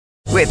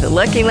With the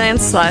Lucky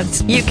Land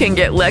Slots, you can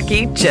get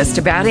lucky just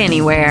about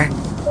anywhere.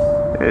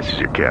 This is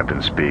your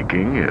captain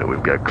speaking.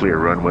 We've got clear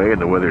runway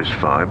and the weather's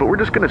fine, but we're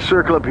just going to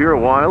circle up here a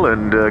while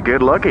and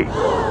get lucky.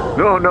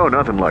 No,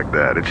 nothing like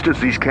that. It's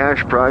just these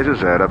cash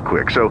prizes add up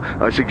quick. So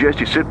I suggest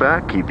you sit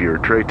back, keep your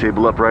tray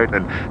table upright,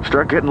 and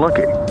start getting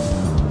lucky.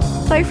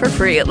 Play for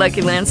free at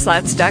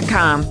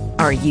LuckyLandSlots.com.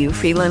 Are you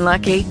feeling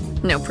lucky?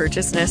 No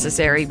purchase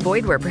necessary.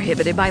 Void where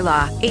prohibited by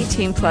law.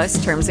 18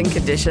 plus terms and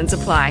conditions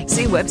apply.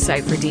 See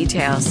website for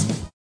details.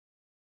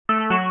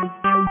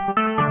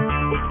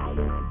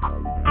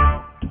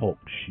 Talk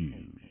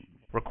shoes.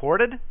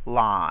 Recorded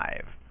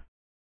live.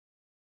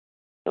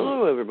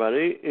 Hello,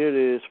 everybody. It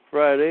is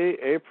Friday,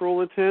 April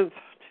the 10th,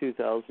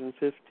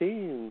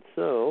 2015.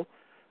 So,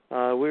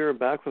 we're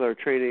back with our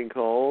training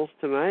calls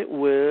tonight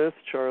with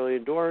Charlie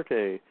and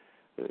Duarte.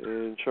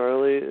 And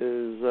Charlie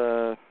is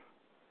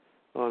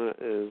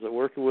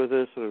working with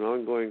us on an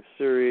ongoing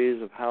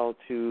series of how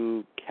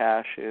to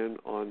cash in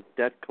on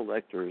debt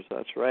collectors.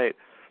 That's right.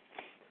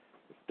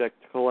 If debt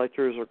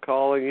collectors are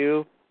calling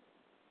you,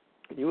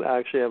 you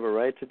actually have a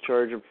right to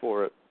charge them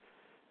for it.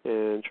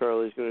 And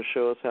Charlie's going to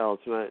show us how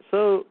tonight.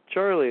 So,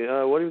 Charlie,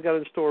 what have you got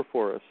in store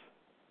for us?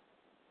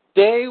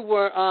 Today,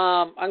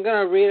 I'm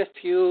going to read a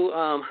few,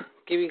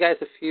 give you guys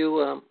a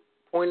few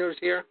pointers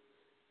here,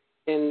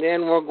 and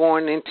then we're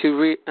going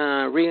into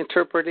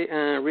reinterpreting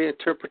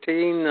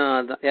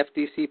the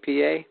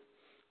FDCPA,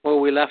 where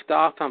we left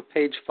off on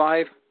page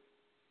 5,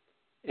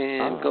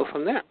 and go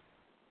from there.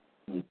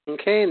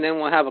 Okay, and then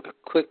we'll have a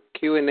quick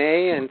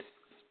Q&A, and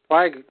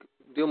probably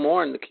do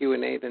more in the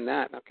Q&A than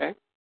that, okay?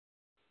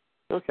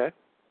 Okay.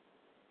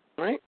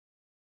 All right.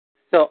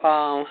 So,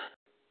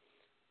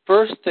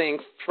 first thing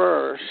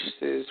first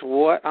is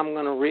what I'm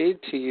going to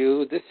read to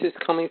you. This is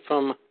coming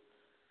from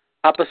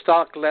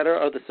Apostolic Letter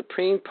of the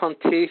Supreme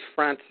Pontiff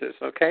Francis,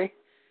 okay?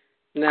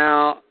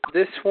 Now,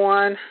 this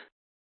one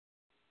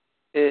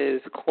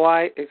is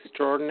quite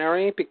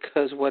extraordinary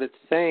because what it's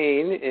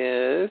saying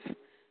is,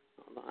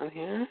 hold on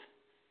here,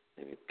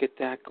 let me get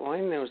that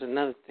going. There was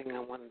another thing I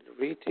wanted to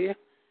read to you,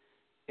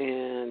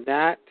 and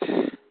that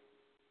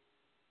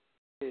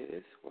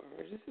is,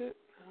 where is it?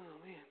 Oh,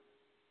 man.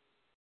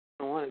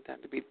 I wanted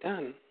that to be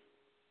done.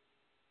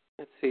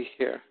 Let's see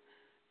here.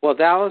 Well,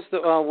 that was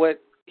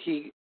what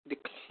he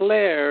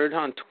declared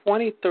on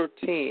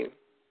 2013.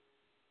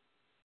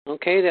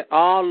 Okay, that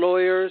all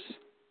lawyers,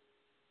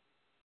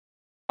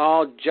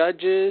 all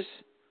judges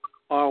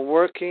are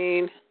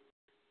working.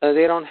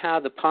 They don't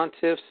have the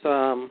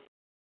pontiffs.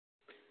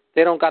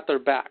 They don't got their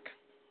back,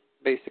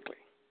 basically.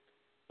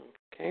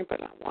 Okay,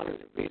 but I wanted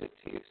to read it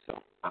to you,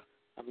 so I'm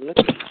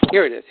looking.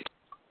 Here it is.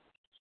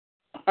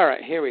 All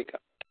right, here we go.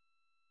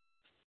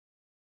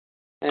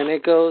 And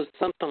it goes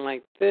something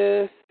like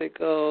this. It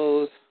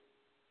goes,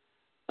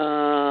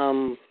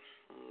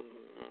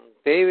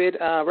 David,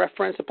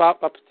 reference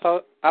about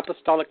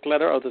Apostolic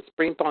Letter of the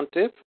Supreme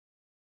Pontiff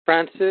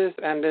Francis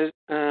and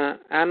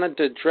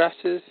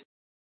addresses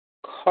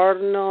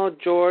Cardinal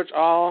George,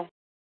 all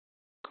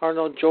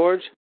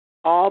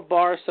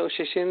bar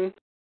association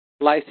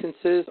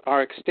licenses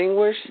are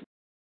extinguished.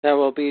 There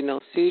will be no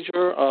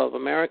seizure of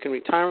American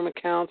retirement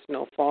accounts,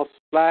 no false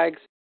flags,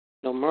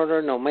 no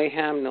murder, no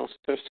mayhem, no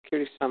Social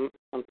Security, some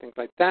things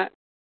like that.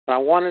 But I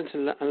wanted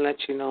to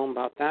let you know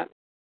about that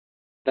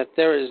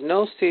there is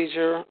no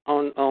seizure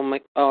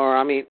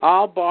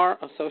all bar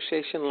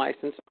association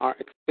licenses are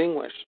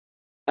extinguished.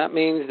 That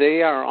means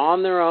they are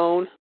on their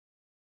own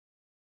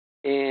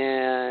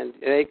and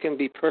they can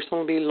be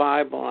personally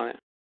liable on it.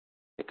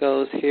 It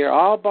goes here,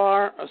 all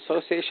bar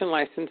association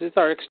licenses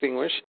are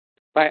extinguished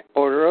by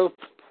order of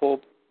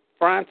Pope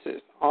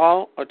Francis.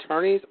 All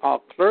attorneys, all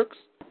clerks,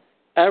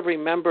 every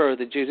member of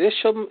the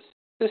judicial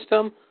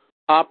system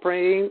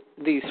operating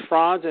these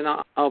frauds and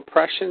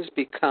oppressions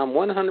become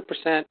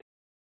 100%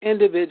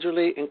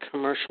 individually and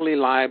commercially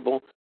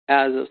liable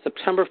as of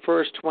September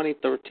 1st,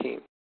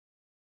 2013.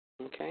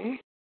 Okay?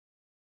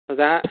 So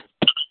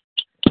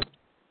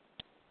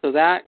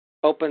that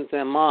opens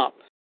them up.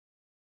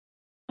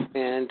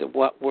 And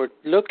what we're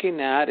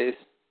looking at is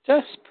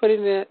just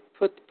putting it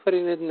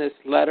in this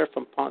letter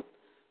from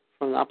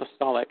the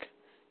Apostolic.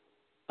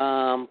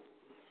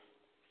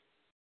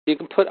 You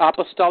can put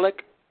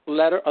Apostolic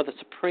Letter of the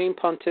Supreme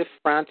Pontiff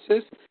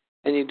Francis,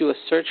 and you do a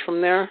search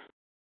from there.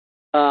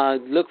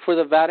 Look for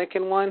the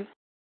Vatican one,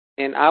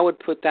 and I would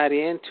put that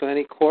in to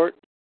any court.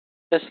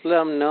 Just let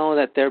them know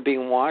that they're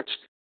being watched,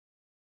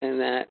 and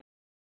that.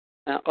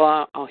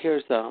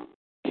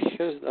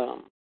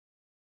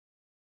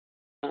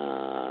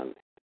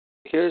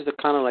 Here's the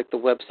kind of like the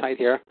website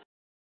here.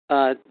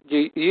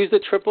 You use the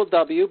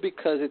www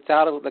because it's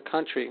out of the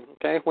country.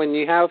 Okay, when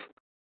you're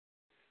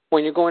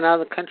going out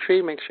of the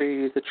country, make sure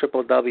you use the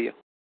www.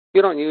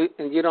 You don't need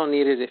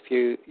it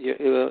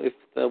if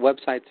the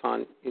website's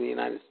on in the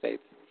United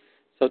States.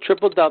 So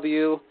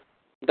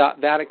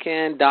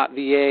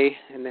www.vatican.va,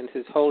 and then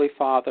His Holy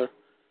Father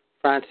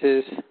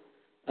Francis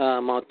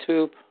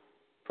Montup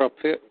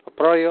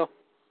Proprio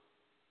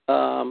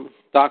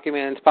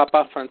documents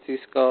Papa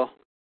Francisco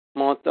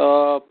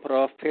Monto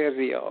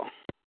Porfirio.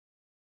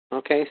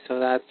 Okay, so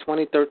that's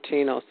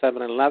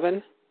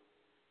 2013-07-11.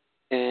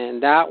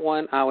 And that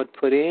one I would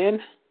put in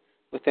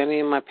with any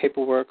of my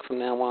paperwork from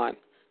now on.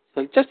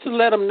 So just to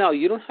let them know,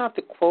 you don't have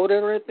to quote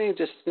it or anything.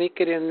 Just sneak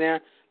it in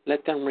there.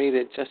 Let them read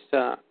it. Just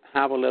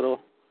have a little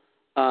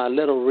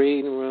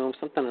reading room,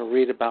 something to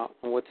read about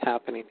and what's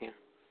happening here.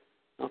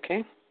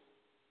 Okay?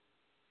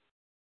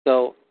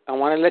 So I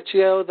want to let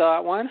you know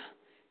that one.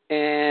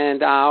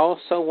 And I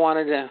also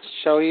wanted to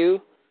show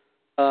you,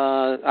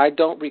 I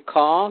don't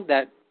recall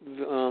that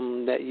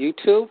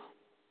YouTube.com.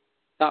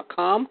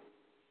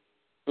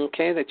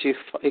 Okay, that you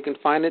can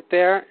find it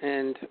there,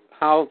 and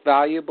how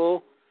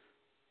valuable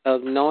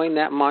of knowing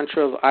that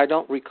mantra of I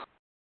don't recall.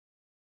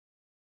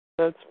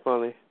 That's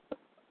funny.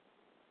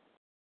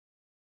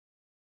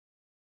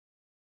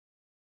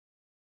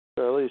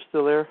 Charlie, you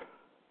still there?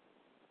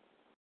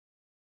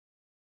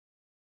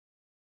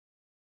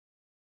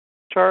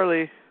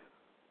 Charlie.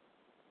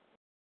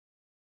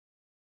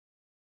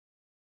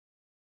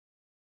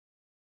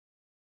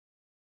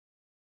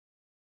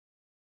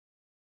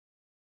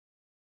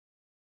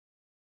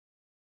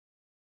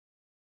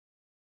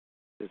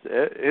 Is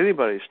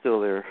anybody still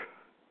there?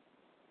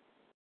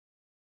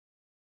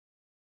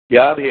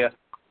 Yeah, I'm here.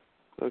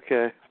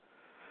 Okay.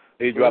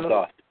 He dropped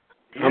off.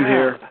 I'm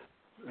here.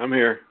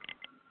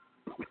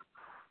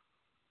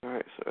 All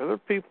right, so other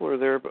people are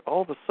there, but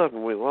all of a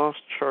sudden we lost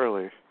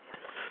Charlie.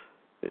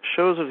 It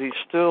shows that he's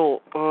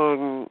still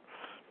on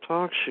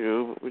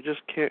TalkShoe, but we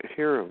just can't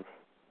hear him.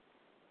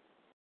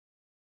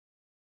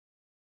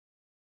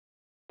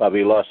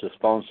 Probably lost his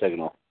phone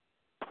signal.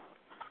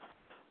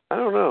 I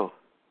don't know.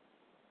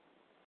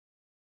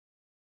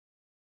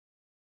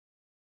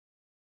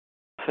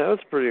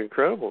 That's pretty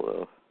incredible,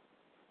 though.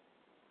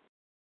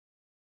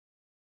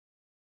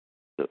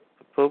 The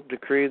Pope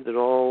decreed that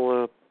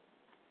all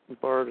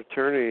barred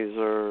attorneys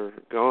are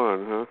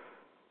gone, huh?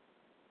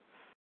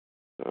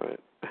 All right,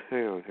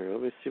 hang on here.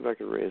 Let me see if I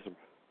can raise him.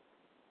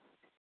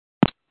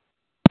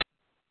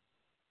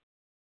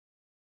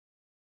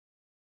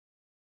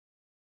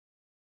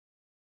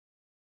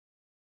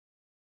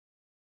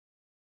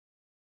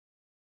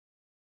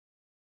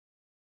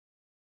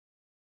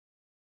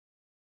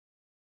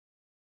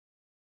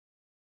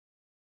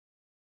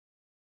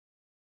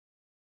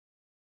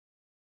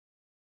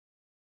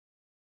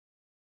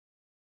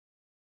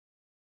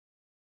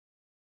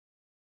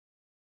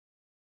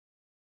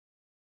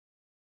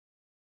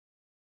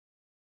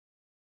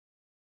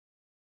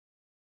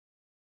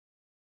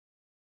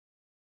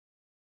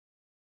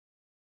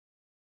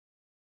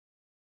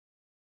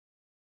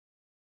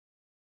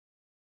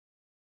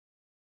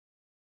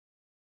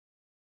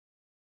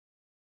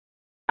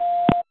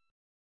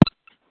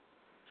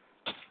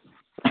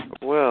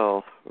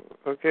 Well,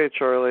 okay,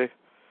 Charlie.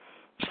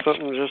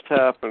 Something just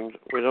happened.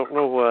 We don't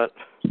know what.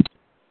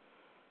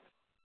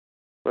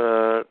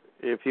 But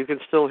if you can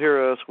still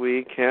hear us,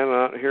 we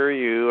cannot hear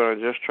you. I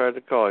just tried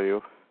to call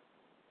you.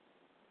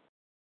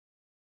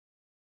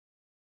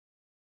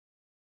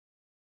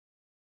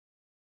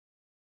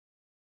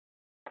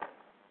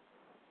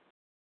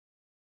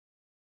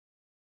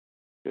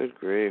 Good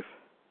grief.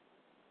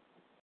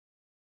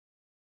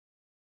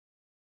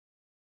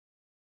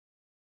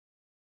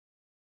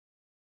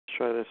 Let's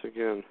try this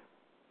again.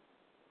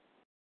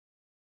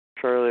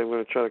 Charlie, I'm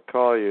going to try to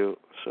call you,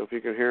 so if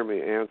you can hear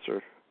me,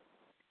 answer.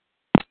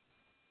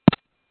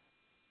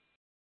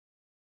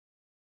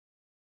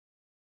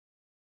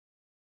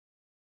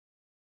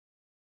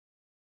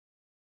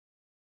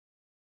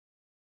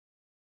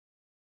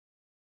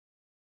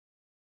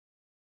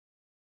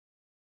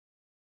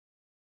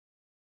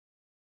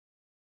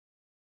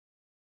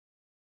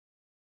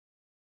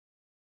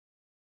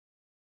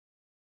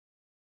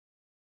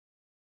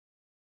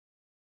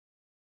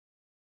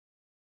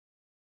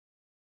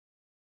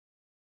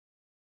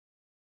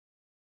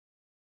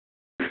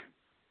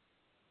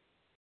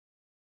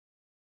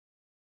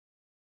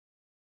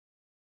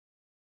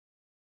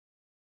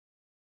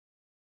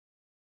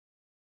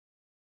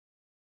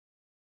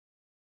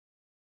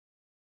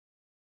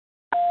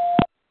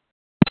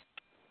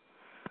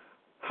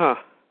 Huh.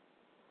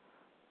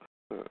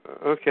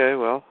 Okay,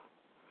 well,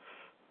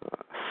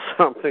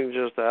 something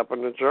just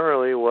happened to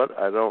Charlie. What?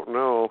 I don't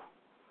know.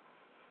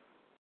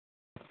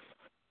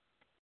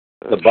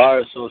 The Bar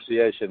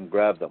Association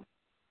grabbed him.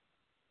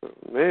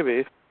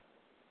 Maybe.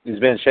 He's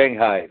been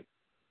shanghaied.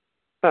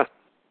 Huh.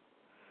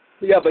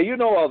 Yeah, but you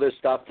know all this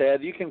stuff,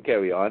 Ted. You can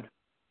carry on.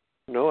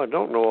 No, I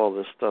don't know all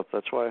this stuff.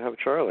 That's why I have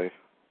Charlie.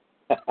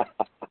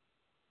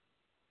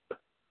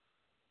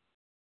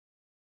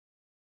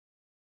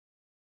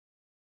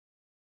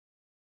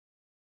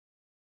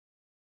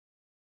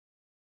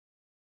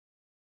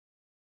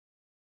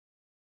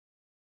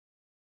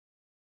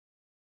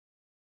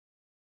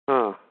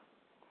 Huh.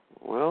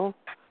 Well,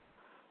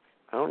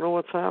 I don't know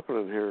what's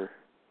happening here.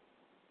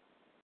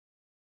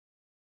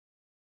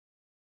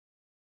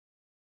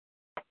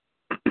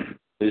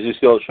 Is he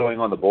still showing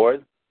on the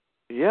board?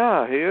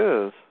 Yeah, he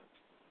is.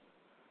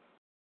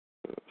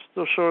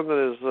 Still showing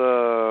that his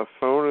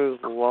phone is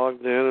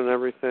logged in and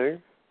everything.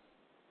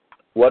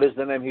 What is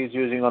the name he's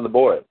using on the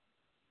board?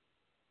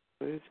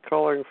 He's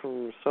calling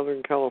from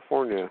Southern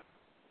California.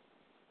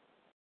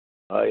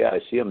 Oh, yeah, I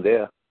see him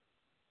there.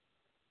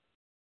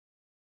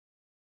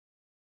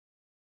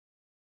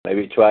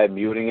 Maybe try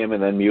muting him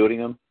and then muting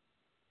him.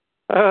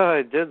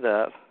 I did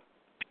that.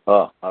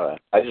 Oh, all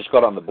right. I just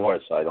got on the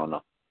board, so I don't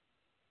know.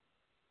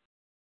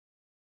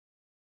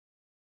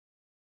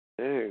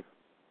 Dang.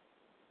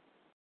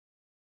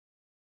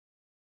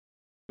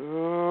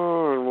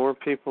 Oh, and more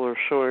people are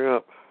showing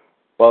up.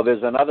 Well,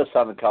 there's another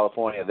Southern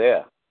California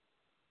there.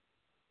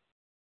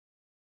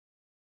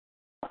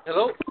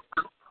 Hello?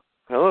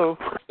 Hello.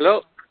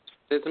 Hello?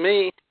 It's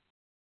me.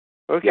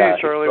 Okay, Yeah,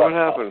 Charlie, what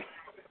happened?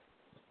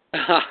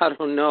 I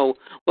don't know.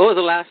 What was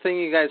the last thing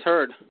you guys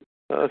heard?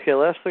 Okay,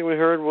 last thing we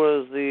heard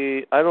was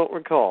I don't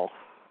recall.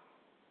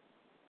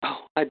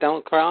 Oh, I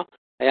don't, Carl?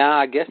 Yeah,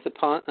 I guess the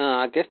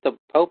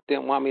Pope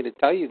didn't want me to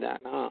tell you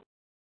that, huh?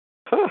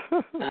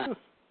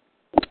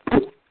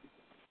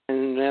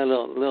 And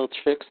little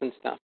tricks and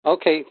stuff.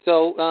 Okay,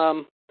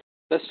 so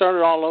let's start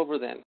it all over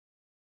then.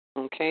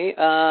 Okay,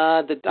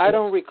 the I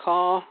don't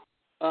recall.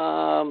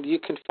 You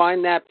can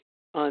find that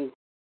on.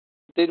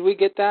 Did we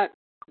get that?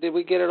 Did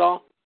we get it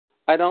all?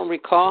 I don't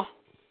recall.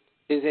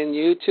 Is in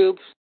YouTube,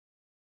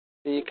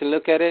 and you can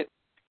look at it.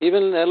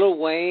 Even little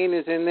Wayne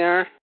is in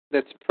there.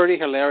 That's pretty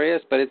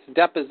hilarious, but its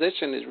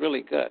deposition is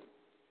really good.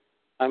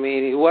 I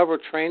mean, whoever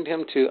trained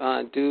him to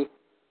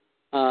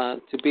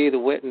be the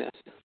witness.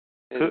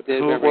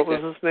 What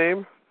was his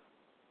name?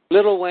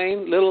 Little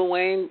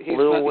Wayne. He's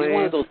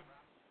one of those.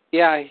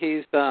 Yeah,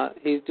 he's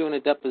doing a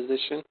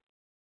deposition.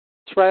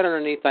 It's right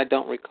underneath. I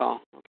don't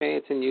recall. Okay,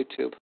 it's in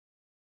YouTube.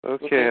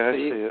 Okay, I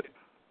see it.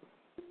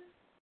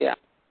 Yeah.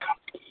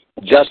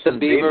 Justin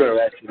Bieber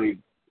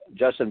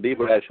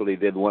actually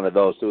did one of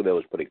those too. That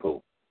was pretty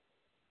cool.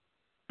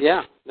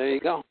 Yeah, there you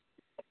go.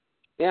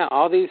 Yeah,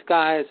 all these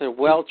guys are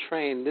well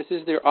trained. This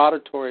is their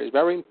auditory. It's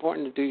very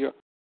important to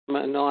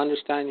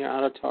understand your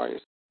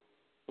auditories.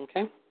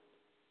 Okay.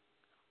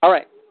 All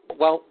right.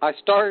 Well, I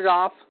started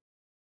off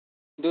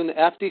doing the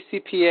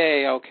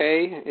FDCPA.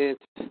 Okay,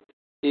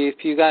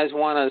 if you guys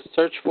want to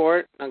search for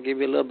it, I'll give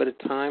you a little bit of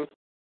time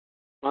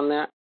on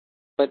that.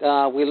 But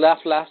we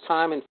left last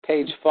time in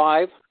page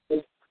 5,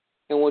 and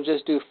we'll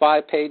just do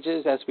 5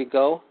 pages as we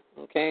go.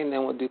 Okay, and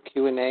then we'll do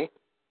Q&A.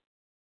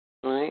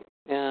 All right,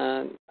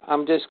 and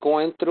I'm just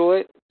going through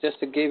it just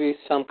to give you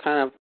some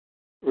kind of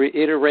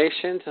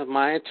reiterations of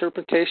my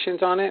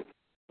interpretations on it.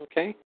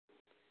 Okay,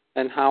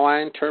 and how I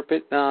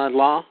interpret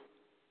law.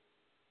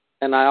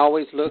 And I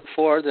always look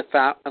for the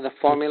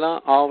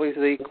formula, always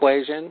the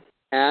equation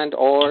and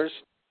ors.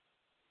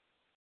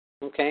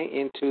 Okay,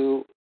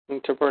 into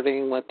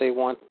interpreting what they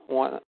want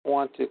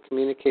to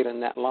communicate in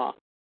that law.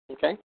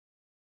 Okay,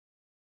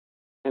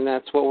 and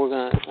that's what we're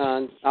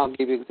gonna. I'll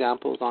give you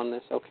examples on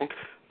this. Okay.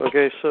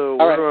 Okay, so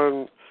we're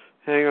on.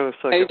 Hang on a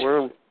second.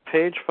 We're on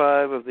page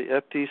 5 of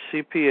the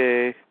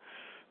FDCPA.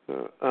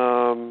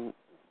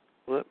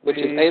 Which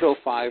is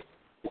 805,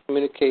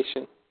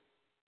 communication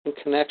in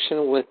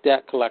connection with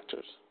debt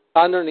collectors.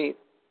 Underneath,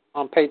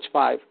 on page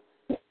 5,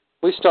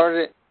 we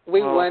started it.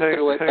 We went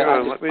through it. Hang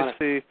on. Let me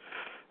see.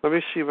 Let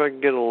me see if I can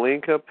get a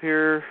link up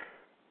here.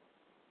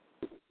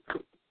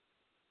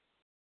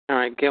 All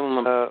right, give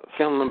them a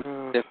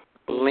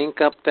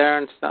link up there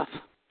and stuff.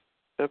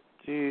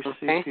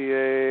 FDCPA.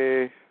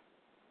 Okay.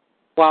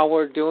 While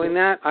we're doing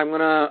that, I'm going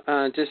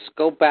to just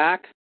go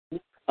back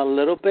a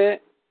little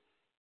bit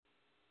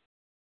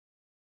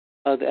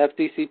of the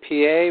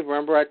FDCPA.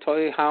 Remember I told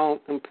you how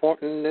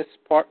important this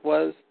part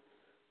was?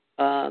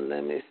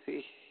 Let me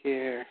see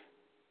here.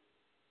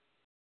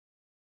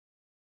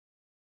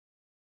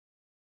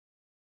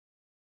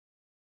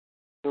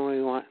 What do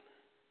we want?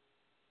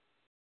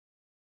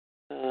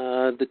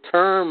 The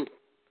term,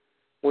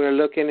 we're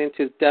looking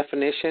into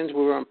definitions.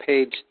 We were on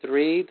page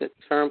 3, the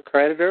term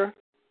creditor.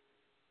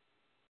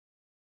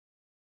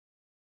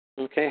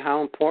 Okay,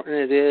 how important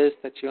it is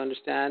that you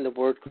understand the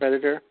word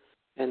creditor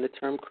and the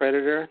term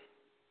creditor.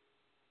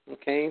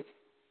 Okay,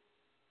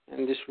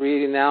 and just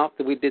reading out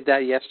that we did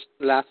that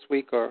last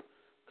week or a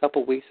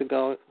couple weeks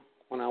ago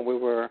when we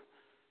were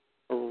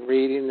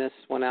reading this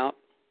one out.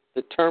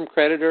 The term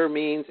creditor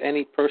means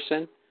any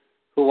person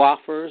who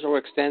offers or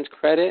extends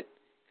credit,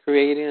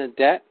 creating a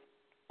debt,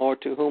 or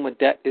to whom a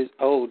debt is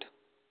owed.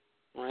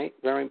 All right,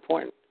 very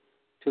important.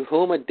 To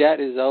whom a debt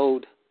is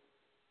owed.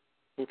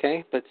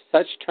 Okay, but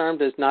such term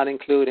does not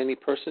include any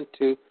person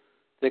to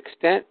the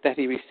extent that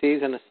he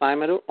receives an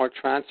assignment or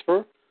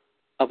transfer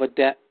of a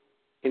debt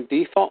in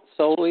default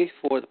solely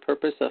for the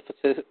purpose of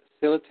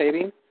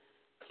facilitating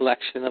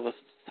collection of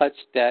such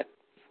debt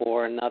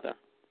for another.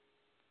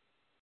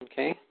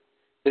 Okay,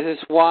 this is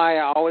why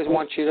I always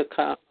want you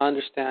to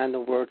understand the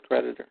word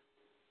creditor,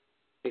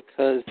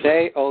 because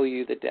they owe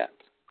you the debt,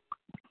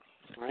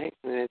 right?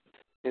 And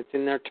it's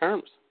in their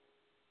terms.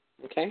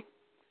 Okay,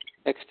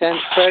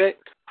 extends credit,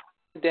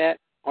 debt,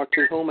 or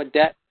to whom a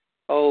debt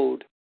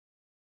owed.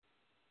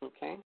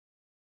 Okay,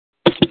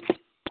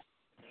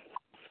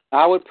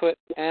 I would put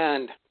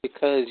and,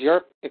 because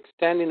you're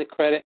extending the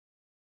credit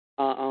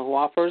who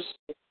offers,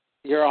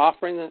 you're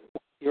offering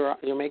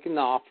you're making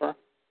the offer,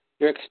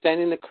 you're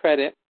extending the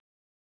credit,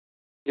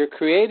 you're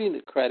creating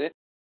the credit,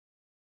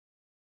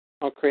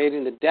 or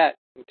creating the debt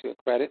into a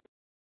credit,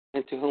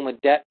 and to whom a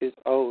debt is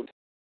owed.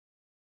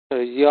 So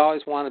you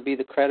always want to be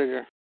the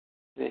creditor.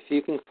 And if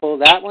you can pull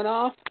that one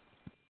off,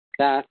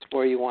 that's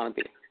where you want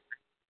to be.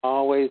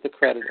 Always the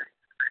creditor.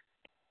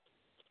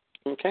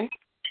 Okay?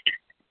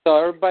 So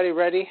everybody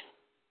ready?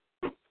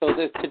 So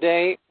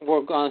today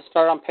we're going to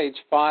start on page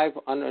 5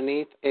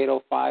 underneath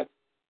 805.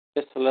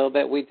 Just a little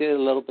bit. We did a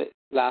little bit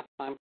last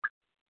time.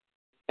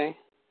 Okay?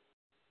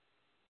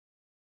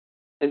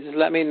 And just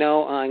let me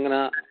know. I'm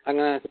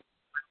gonna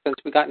since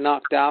we got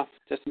knocked off,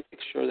 just make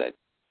sure that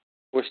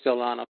we're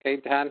still on. Okay,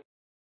 Dad?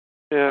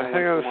 Yeah,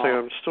 hang on a second.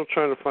 I'm still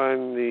trying to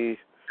find the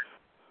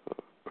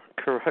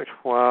correct.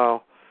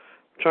 Wow.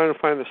 I'm trying to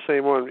find the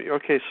same one.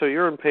 Okay, so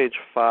you're on page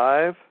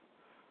 5?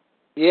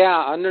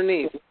 Yeah,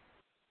 underneath.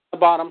 The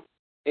bottom,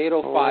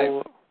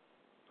 805.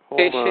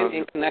 Hold on.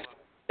 In connection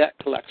with debt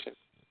collection.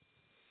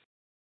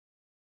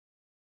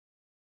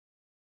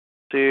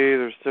 See,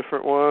 there's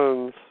different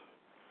ones.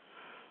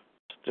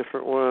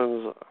 Different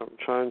ones. I'm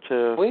trying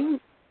to...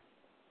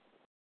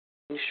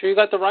 You sure you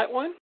got the right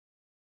one?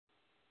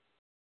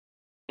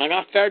 I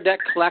got Fair Debt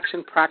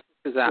Collection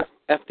Practices Act,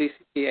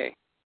 FDCPA. Is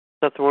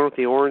that the one with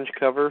the orange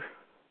cover?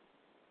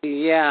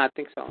 Yeah, I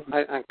think so.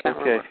 I can't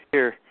remember. Okay,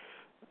 here.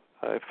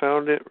 I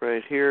found it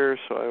right here,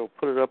 so I will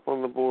put it up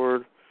on the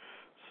board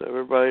so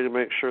everybody to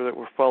make sure that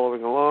we're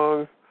following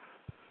along.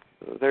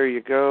 So there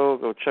you go.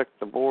 Go check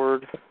the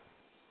board.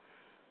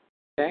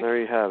 Okay. There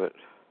you have it.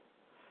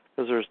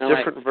 Because there's All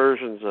different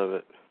versions of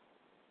it.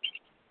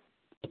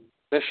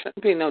 There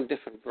shouldn't be no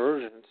different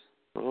versions.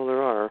 Well,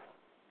 there are.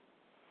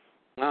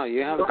 Wow,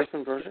 you have a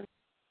different version?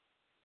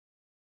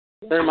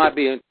 There might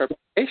be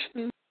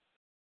interpretation.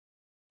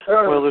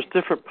 Well, there's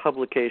different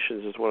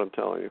publications is what I'm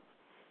telling you.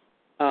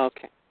 Oh,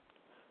 okay.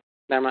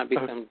 There might be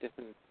some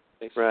different...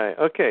 Right.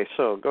 Okay,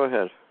 so go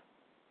ahead.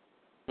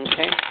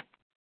 Okay.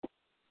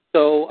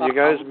 So you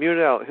guys mute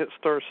out. Hit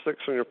 *6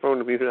 on your phone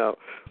to mute out.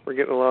 We're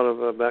getting a lot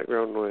of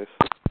background noise.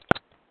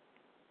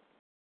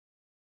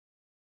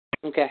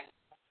 Okay.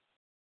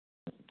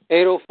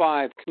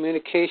 805,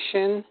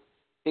 communication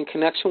in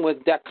connection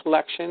with debt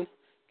collection.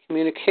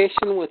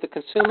 Communication with the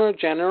consumer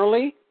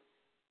generally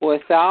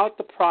without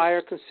the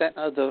prior consent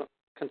of the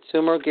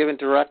consumer given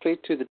directly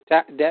to the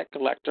debt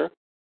collector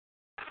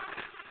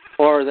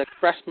or the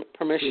express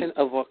permission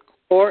of a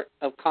court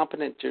of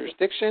competent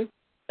jurisdiction.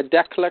 A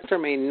debt collector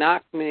may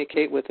not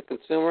communicate with the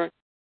consumer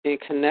in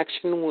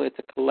connection with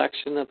the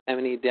collection of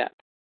any debt.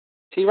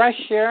 See right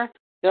here,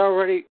 they're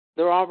already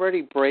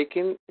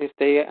breaking if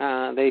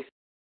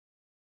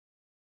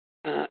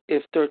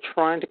if they're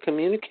trying to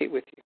communicate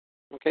with you.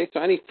 Okay, so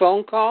any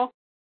phone call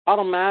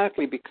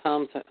automatically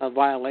becomes a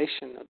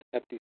violation of the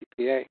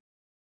FDCPA.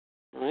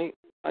 All right,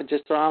 I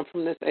just drawn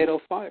from this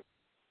 805.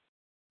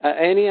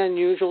 Any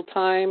unusual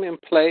time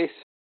and place,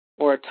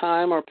 or a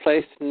time or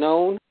place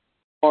known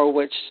or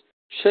which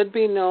should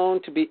be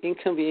known to be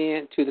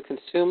inconvenient to the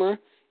consumer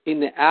in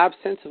the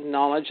absence of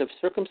knowledge of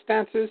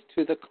circumstances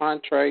to the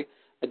contrary,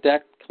 a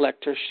debt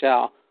collector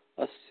shall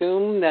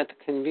assume that the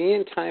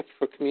convenient time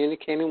for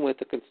communicating with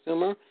the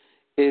consumer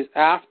is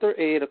after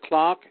 8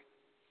 o'clock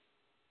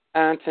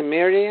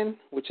ante-meridian,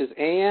 which is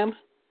AM,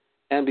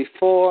 and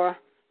before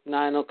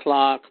 9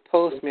 o'clock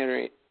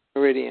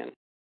post-meridian,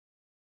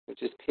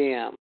 which is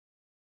PM,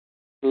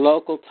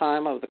 local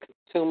time of the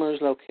consumer's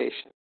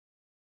location.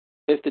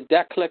 If the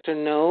debt collector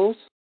knows,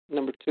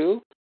 number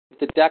 2, if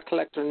the debt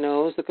collector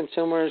knows the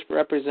consumer is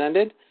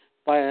represented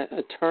by an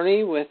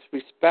attorney with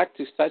respect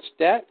to such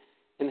debt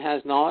and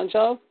has knowledge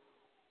of,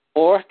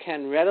 or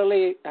can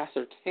readily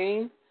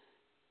ascertain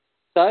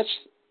such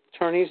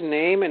attorney's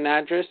name and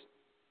address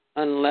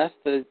unless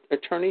the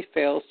attorney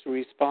fails to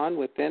respond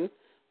within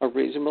a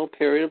reasonable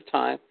period of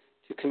time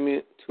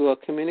to a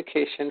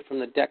communication from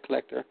the debt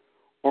collector,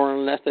 or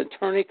unless the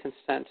attorney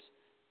consents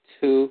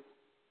to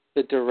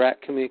the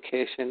direct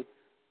communication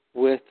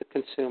with the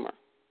consumer.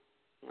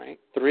 Right?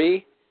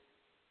 3,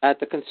 at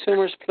the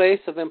consumer's place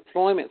of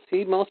employment.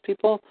 See, most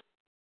people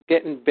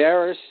get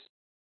embarrassed,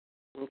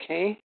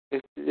 okay?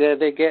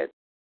 They get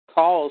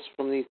calls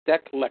from these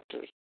debt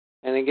collectors,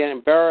 and they get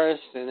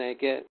embarrassed, and they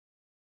get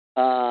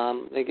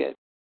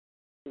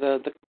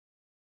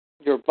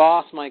your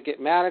boss might get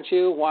mad at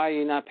you. Why are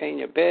you not paying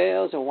your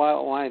bills? And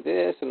why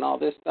this and all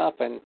this stuff?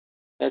 And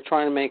they're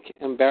trying to make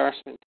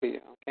embarrassment to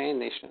you, okay?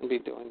 And they shouldn't be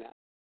doing that.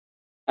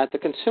 At the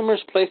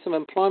consumer's place of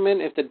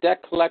employment, if the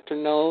debt collector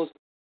knows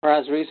or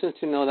has reasons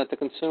to know that the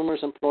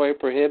consumer's employer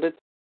prohibits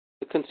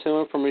the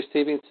consumer from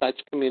receiving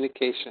such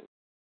communication.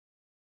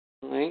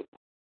 All right?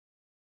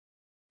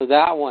 So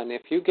that one,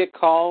 if you get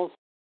calls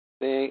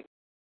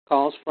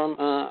from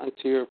to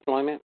your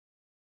employment,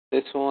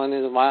 this one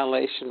is a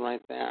violation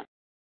right there.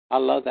 I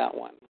love that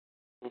one.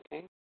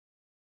 Okay?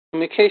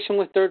 Communication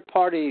with third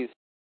parties,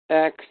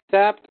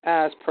 except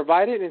as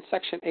provided in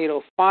Section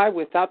 805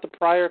 without the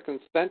prior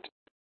consent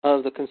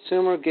of the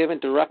consumer given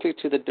directly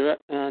to the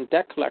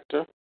debt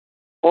collector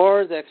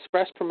or the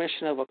express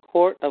permission of a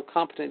court of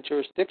competent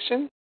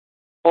jurisdiction.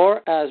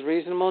 or as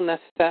reasonable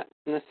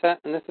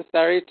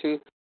necessary to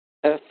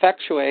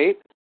effectuate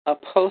a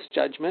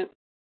post-judgment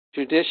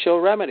judicial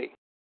remedy.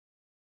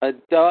 A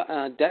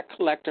debt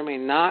collector may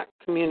not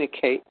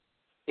communicate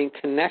in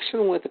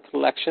connection with the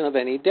collection of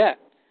any debt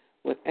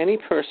with any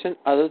person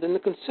other than the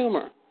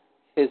consumer,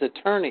 his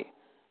attorney,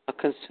 a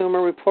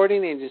consumer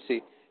reporting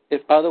agency,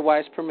 if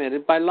otherwise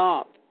permitted by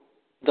law,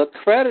 the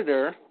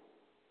creditor,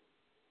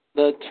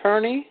 the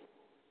attorney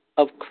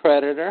of the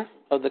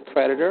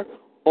creditor,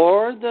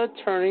 or the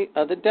attorney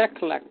of the debt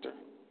collector.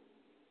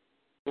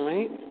 All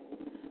right?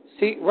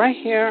 See, right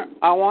here,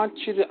 I want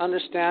you to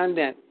understand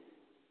that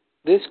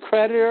this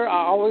creditor,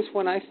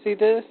 when I see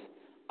this,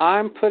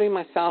 I'm putting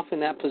myself in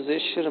that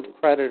position of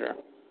creditor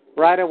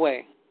right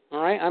away.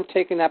 All right? I'm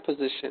taking that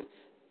position.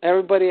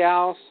 Everybody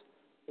else,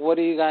 what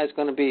are you guys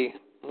going to be?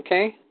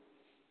 Okay?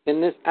 In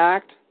this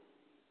act,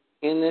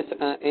 in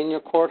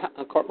your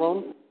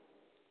courtroom,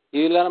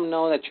 you let them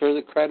know that you're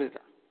the creditor.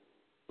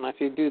 And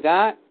if you do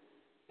that,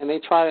 and they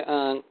try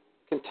to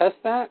contest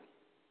that,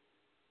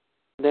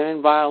 they're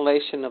in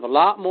violation of a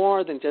lot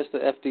more than just the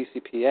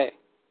FDCPA.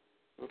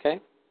 Okay?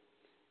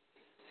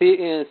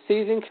 In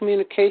seizing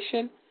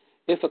communication,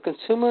 if a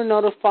consumer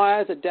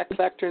notifies a debt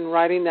collector in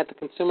writing that the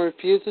consumer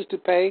refuses to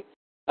pay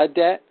a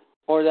debt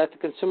or that the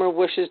consumer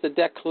wishes the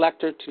debt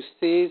collector to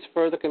seize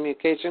further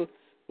communication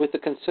with the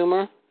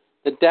consumer,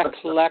 the debt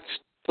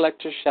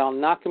collector shall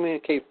not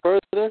communicate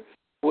further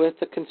with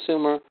the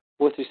consumer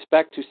with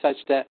respect to such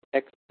debt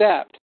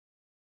except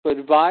to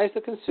advise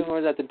the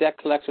consumer that the debt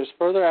collector's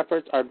further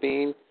efforts are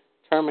being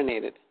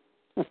terminated,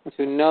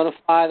 to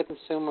notify the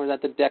consumer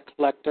that the debt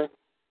collector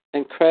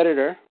and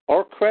creditor,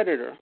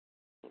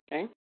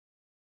 okay,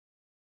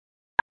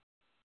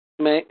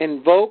 may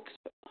invoke.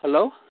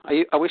 Hello,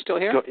 are we still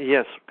here?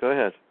 Yes, go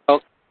ahead.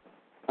 Oh,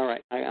 all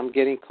right. I'm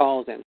getting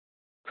calls in.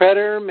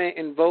 Creditor may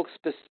invoke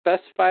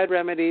specified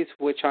remedies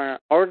which are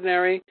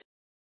ordinarily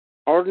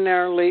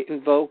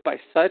invoked by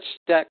such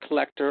debt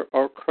collector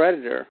or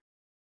creditor,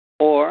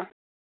 or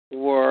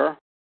were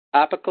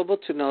applicable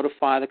to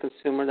notify the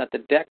consumer that the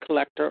debt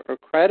collector or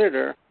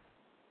creditor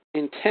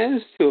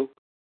intends to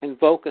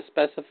invoke a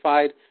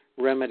specified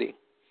remedy.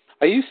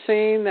 Are you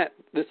seeing that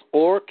this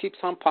or keeps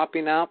on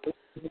popping up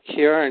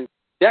here? And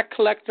debt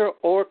collector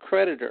or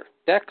creditor.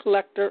 Debt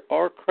collector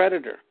or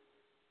creditor.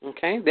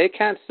 Okay? They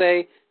can't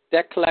say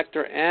debt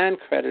collector and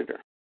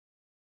creditor.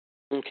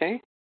 Okay?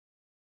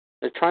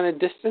 They're trying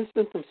to distance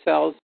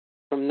themselves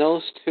from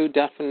those two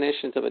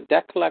definitions of a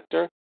debt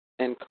collector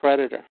and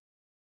creditor.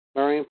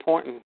 Very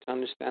important to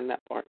understand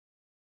that part.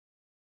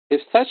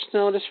 If such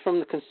notice from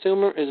the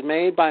consumer is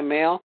made by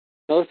mail,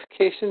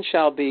 notification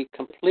shall be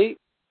complete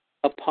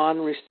upon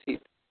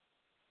receipt.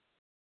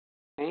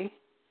 Okay?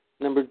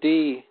 Number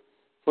D,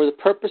 for the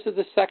purpose of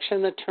this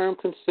section, the term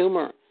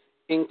consumer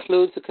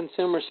includes the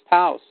consumer's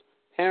spouse,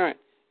 parent,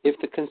 if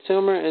the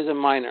consumer is a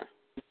minor,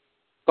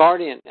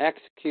 guardian,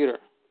 executor,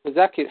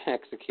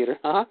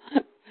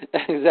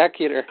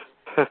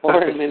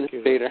 or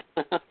administrator.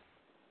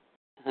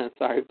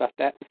 Sorry about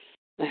that.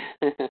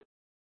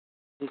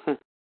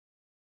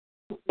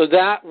 So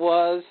that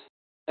was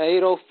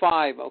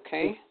 805,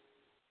 okay?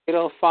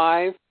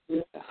 805,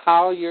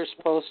 how you're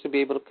supposed to be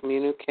able to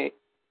communicate.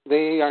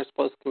 They are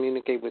supposed to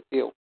communicate with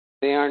you.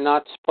 They are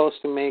not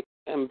supposed to make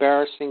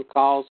embarrassing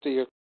calls to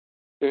your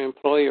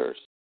employers,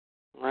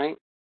 right?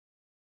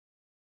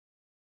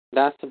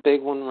 That's the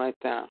big one right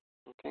there,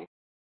 okay?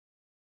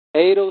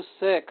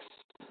 806,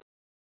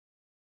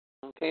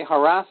 okay,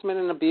 harassment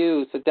and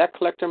abuse. The debt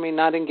collector may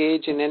not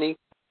engage in any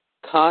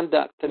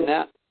conduct,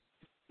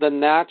 the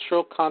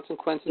natural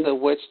consequences of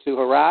which to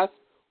harass,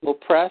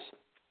 oppress,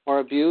 or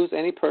abuse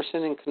any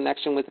person in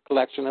connection with the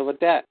collection of a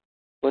debt,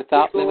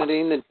 without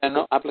limiting the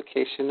general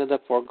application of the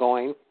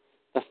foregoing.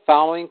 The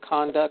following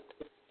conduct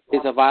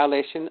is a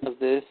violation of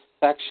this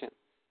section.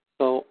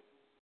 So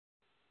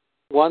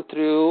 1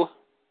 through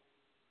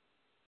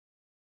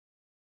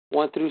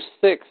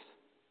 6,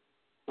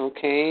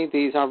 okay,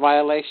 these are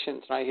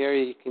violations right here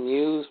you can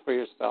use for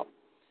yourself.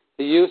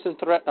 The use and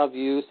threat of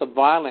use of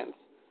violence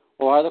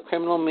or other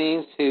criminal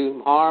means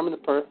to harm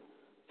the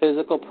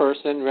physical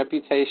person,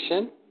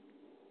 reputation,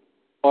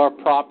 or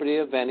property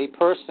of any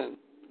person.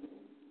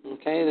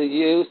 Okay, the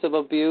use of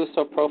abuse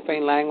or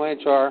profane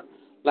language or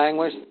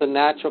language is the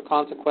natural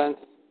consequence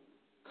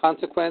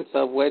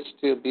of which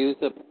to abuse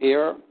the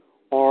ear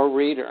or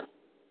reader.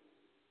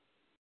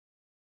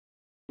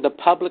 The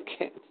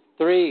publication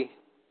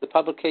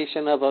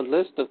of a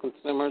list of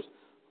consumers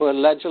who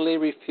allegedly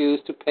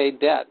refuse to pay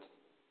debts.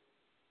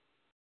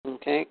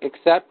 Okay,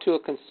 except to a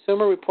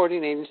consumer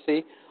reporting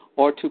agency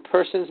or to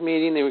persons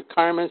meeting the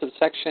requirements of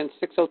Section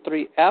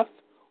 603F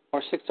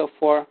or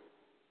 604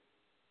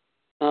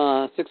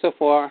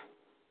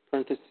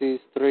 parentheses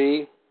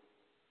 3,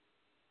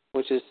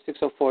 which is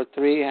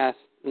 604.3 has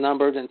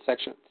numbered in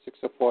Section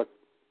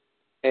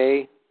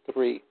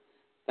 604A3.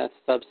 That's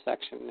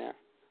subsection there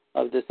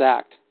of this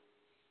Act.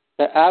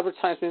 The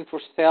advertisement for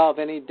sale of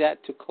any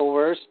debt to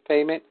coerce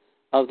payment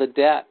of the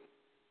debt.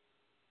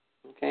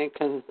 Okay,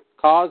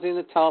 causing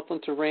the telephone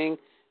to ring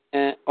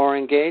or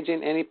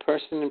engaging any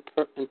person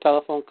in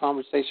telephone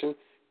conversation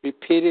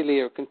repeatedly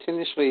or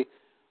continuously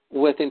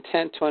with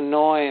intent to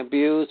annoy,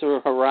 abuse, or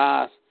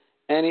harass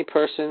any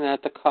person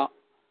at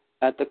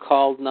the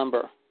called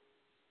number.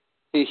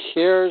 See,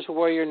 here's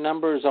where your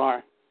numbers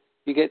are.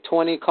 You get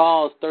 20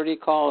 calls, 30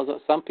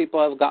 calls. Some people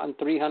have gotten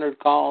 300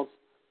 calls.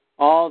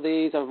 All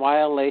these are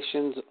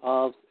violations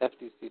of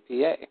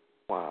FDCPA.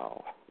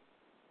 Wow.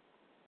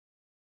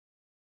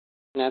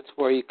 And that's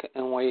where you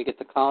get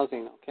the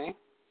causing, okay?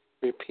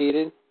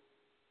 Repeated,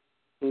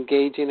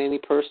 engaging any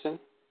person.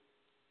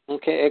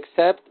 Okay,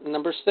 except,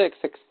 number 6,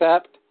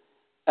 except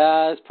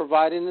as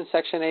provided in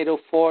Section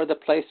 804, the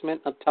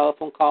placement of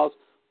telephone calls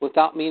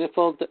without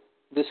meaningful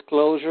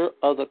disclosure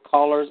of the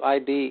caller's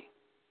ID.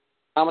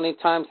 How many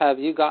times have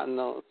you gotten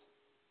those?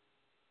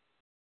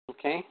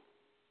 Okay?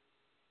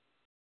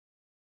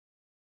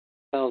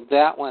 So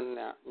that one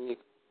there,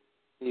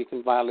 you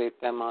can violate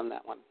them on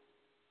that one.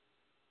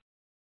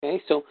 Okay,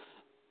 so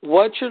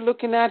what you're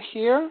looking at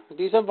here,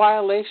 these are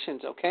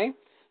violations, okay?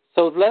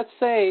 So let's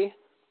say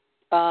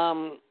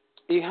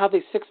you have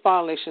these 6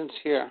 violations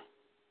here.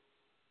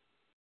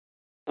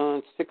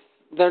 6,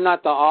 they're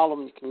not all of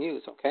them you can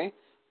use, okay?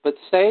 But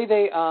say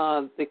they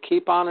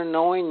keep on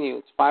annoying you.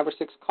 It's 5 or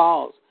 6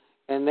 calls,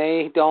 and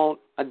they don't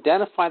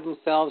identify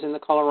themselves in the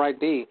caller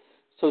ID.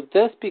 So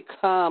this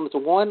becomes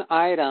one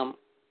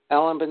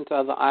element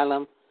of the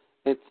item.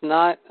 It's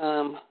not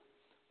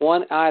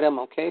one item,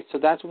 okay? So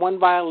that's one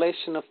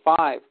violation of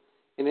 5.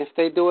 And if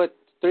they do it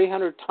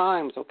 300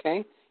 times,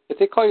 okay? If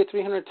they call you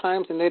 300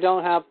 times and they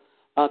don't have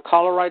a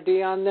caller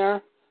ID on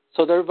there,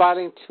 so they're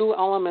violating 2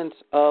 elements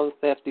of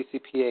the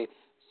FDCPA.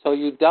 So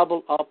you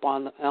double up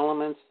on the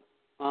elements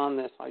on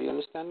this. Are you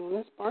understanding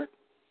this part?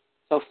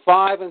 So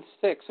 5 and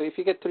 6. So if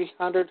you get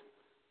 300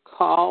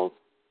 calls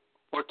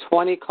or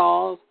 20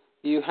 calls,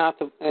 you have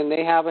to, and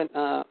they haven't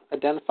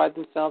identified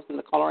themselves in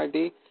the caller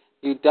ID,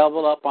 you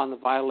double up on the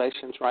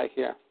violations right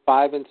here,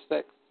 5 and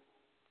 6.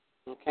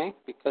 Okay?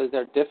 Because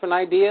they're different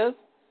ideas,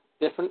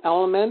 different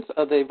elements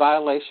of the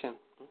violation.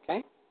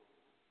 Okay?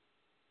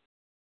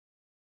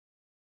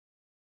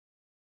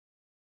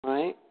 All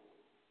right?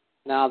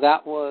 Now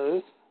that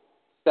was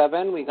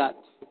 7. We got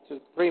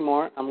 3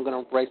 more. I'm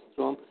going to race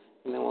through them,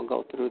 and then we'll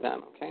go through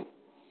them. Okay?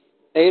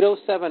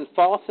 807,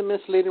 false and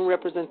misleading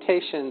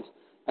representations.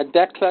 A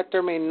debt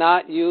collector may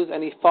not use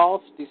any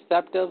false,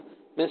 deceptive,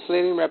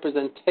 misleading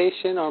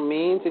representation or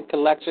means in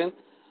collection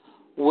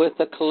with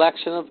the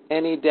collection of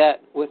any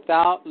debt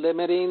without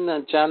limiting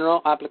the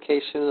general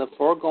application of the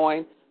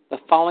foregoing. The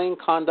following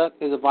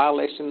conduct is a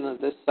violation of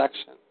this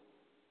section.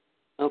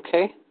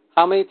 Okay?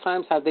 How many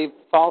times have they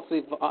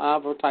falsely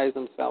advertised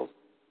themselves?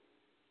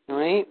 All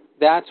right?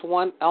 That's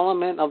one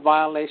element of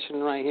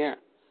violation right here.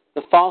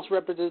 The false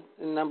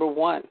representation, number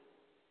 1,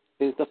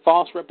 is the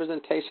false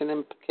representation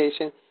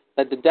implication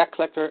that the debt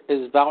collector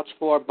is vouched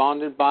for,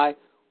 bonded by,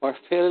 or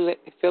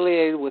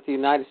affiliated with the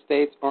United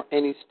States or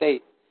any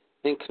state,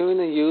 including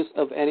the use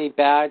of any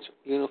badge,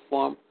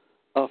 uniform,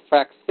 or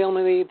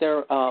facsimile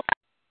thereof.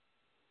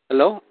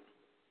 Hello?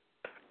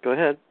 Go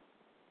ahead.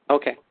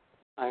 Okay.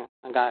 I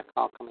got a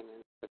call coming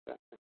in.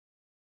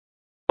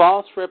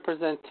 False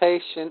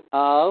representation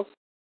of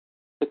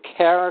the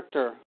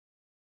character,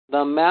 the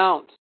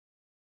amount,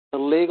 the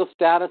legal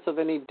status of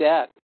any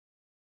debt.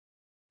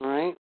 All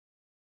right?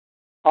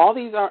 All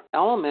these are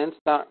elements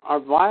that are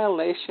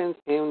violations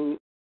in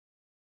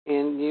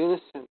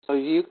unison. So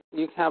you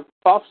have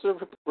false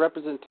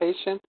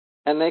representation,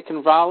 and they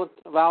can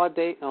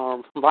violate.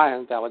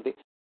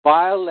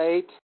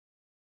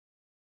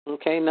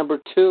 Okay, number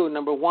 2,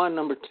 number 1,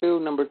 number 2,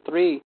 number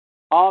 3,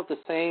 all of the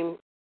same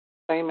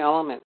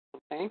element.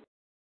 Okay,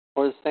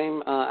 or the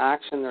same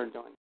action they're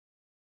doing.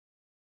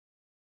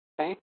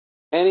 Okay,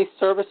 any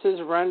services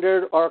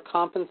rendered or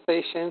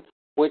compensation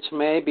which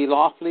may be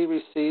lawfully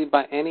received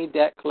by any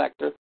debt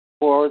collector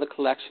for the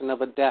collection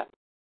of a debt.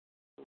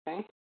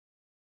 Okay?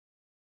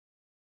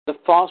 The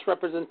false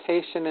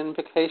representation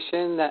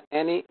implication that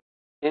any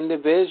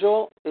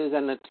individual is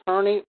an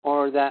attorney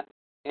or that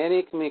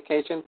any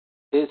communication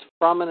is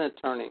from an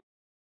attorney.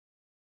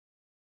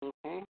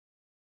 Okay?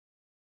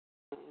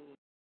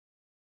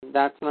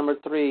 That's number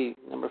 3.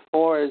 Number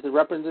 4 is the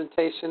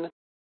representation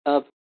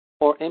of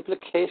or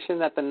implication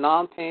that the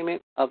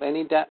non-payment of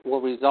any debt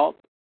will result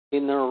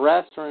in the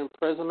arrest or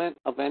imprisonment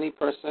of any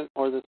person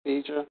or the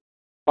seizure,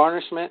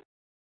 garnishment,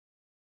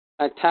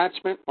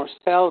 attachment, or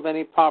sale of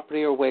any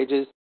property or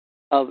wages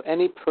of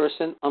any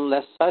person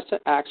unless such an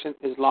action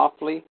is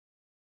lawful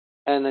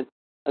and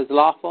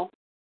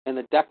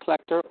the debt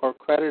collector or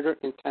creditor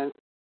intends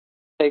to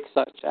take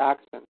such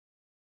action.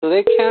 So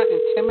they can't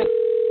intimidate.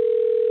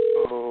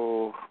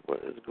 Oh, what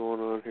is going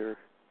on here?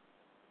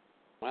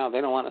 Wow, they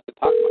don't want us to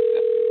talk about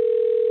this.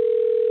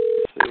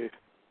 Let's see.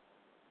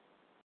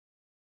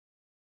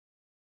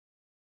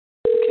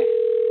 Okay.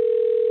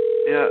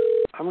 Yeah,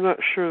 I'm not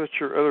sure that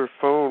your other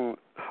phone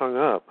hung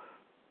up.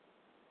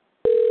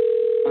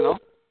 Hello?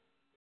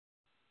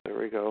 There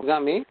we go. Is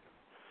that me?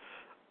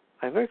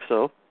 I think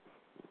so.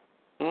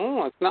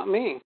 No, it's not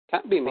me.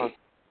 Can't be me. Huh.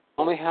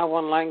 Only have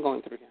one line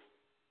going through here.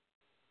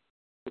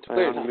 It's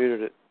weird,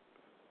 unmuted it.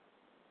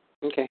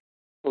 Okay.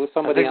 Well,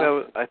 somebody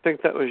else. I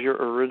think that was your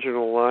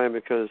original line,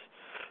 because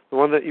the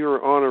one that you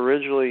were on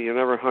originally, you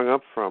never hung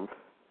up from.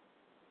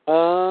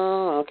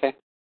 Oh, okay.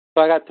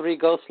 So I got 3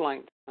 ghost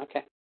lines.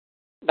 Okay.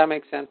 That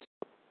makes sense.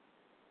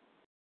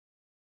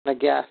 I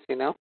guess,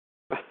 Okay.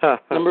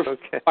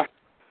 4.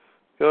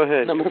 Go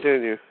ahead.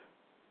 Continue.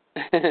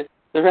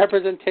 The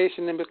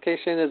representation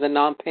implication is a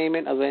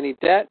non-payment of any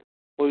debt.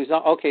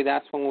 Okay,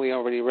 that's one we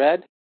already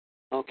read.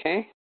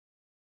 Okay.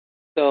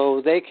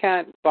 So they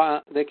can't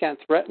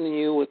threaten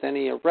you with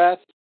any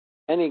arrest,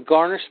 any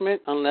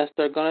garnishment, unless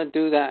they're going to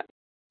do that.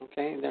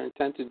 Okay, they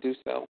intend to do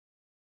so.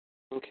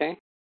 Okay.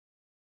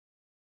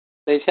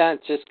 They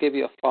can't just give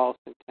you a false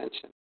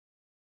intention.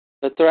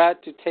 The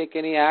threat to take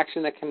any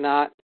action that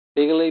cannot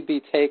legally be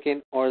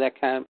taken or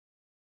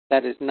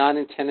that is not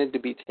intended to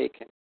be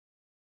taken.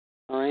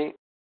 All right.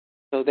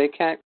 So they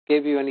can't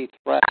give you any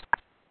threat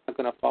they're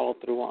going to follow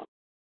through on.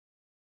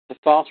 The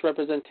false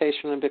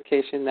representation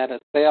implication that a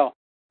sale,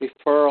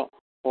 referral,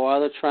 or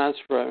other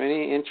transfer of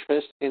any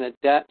interest in a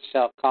debt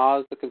shall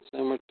cause the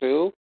consumer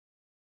to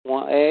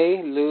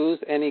 1A, lose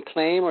any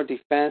claim or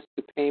defense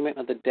to payment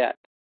of the debt,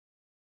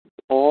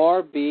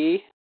 or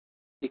B,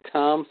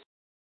 become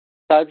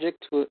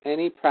subject to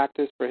any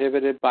practice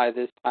prohibited by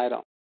this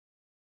title.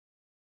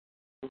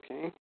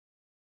 Okay.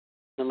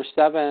 Number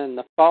 7,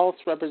 the false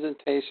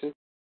representation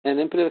and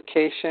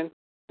implication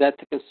that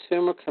the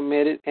consumer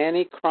committed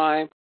any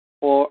crime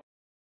or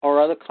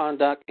other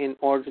conduct in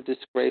order to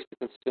disgrace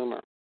the consumer.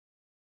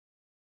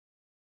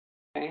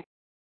 Okay?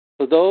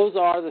 So those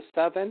are the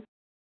 7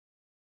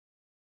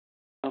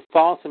 of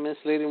false and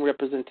misleading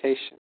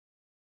representation.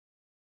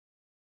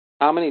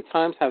 How many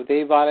times have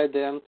they violated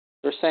them?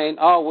 They're saying,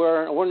 "Oh,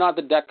 we're not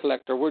the debt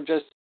collector. We're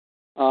just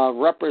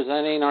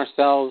representing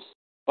ourselves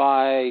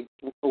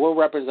we're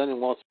representing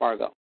Wells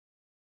Fargo."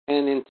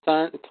 And in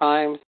certain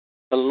times,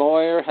 the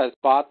lawyer has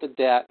bought the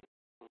debt,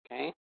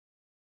 okay,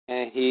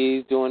 and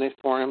he's doing it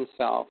for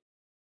himself,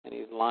 and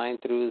he's lying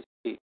through his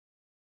teeth.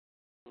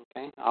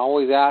 Okay, I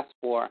always ask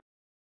for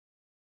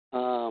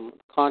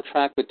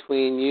contract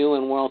between you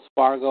and Wells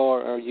Fargo,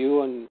 or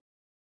you and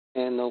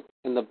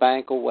the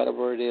bank or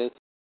whatever it is,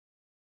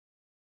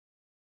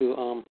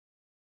 to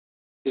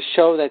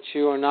show that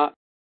you are not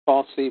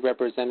falsely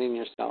representing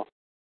yourself.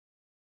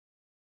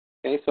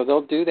 Okay, so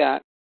they'll do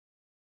that.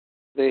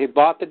 They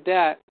bought the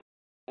debt,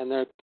 and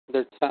they're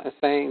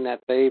saying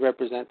that they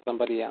represent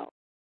somebody else.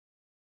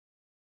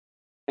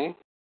 Okay.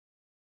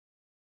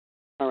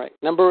 All right.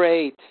 Number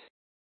 8.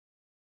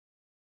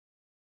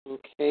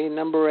 Okay.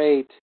 Number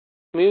 8.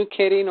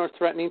 Communicating or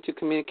threatening to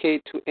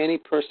communicate to any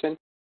person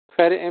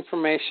credit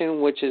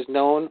information which is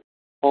known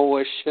or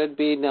which should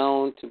be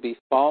known to be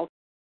false,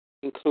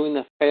 including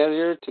the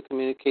failure to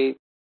communicate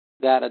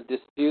that a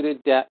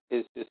disputed debt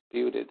is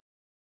disputed.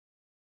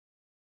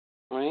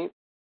 All right.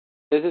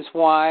 This is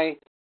why it's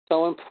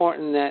so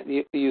important that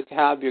you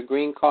have your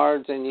green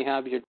cards and you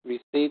have your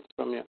receipts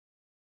from your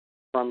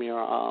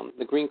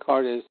the green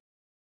card is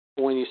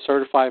when you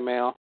certify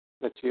mail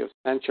that you have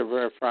sent your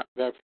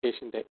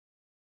verification debt.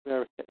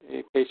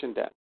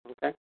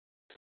 Okay,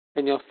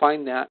 and you'll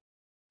find that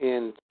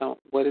in some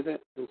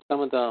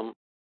of the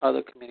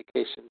other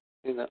communications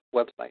in the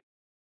website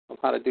of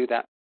how to do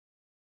that.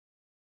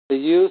 The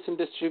use and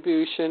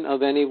distribution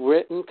of any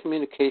written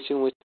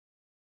communication which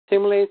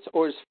simulates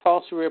or is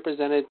falsely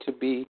represented to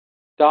be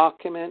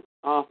document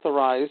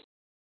authorized,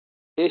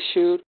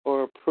 issued,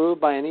 or approved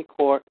by any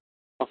court,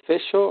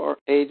 official, or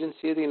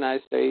agency of the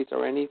United States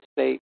or any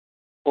state,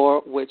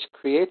 or which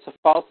creates a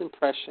false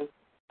impression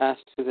as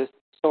to the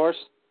source,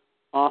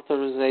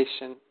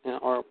 authorization,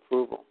 or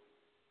approval.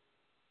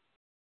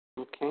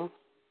 Okay?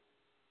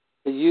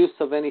 The use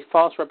of any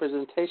false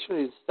representation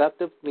or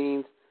deceptive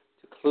means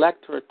to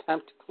collect or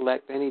attempt to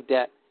collect any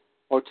debt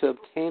or to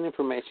obtain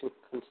information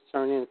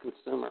concerning the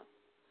consumer.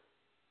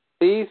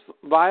 These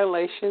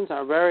violations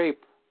are very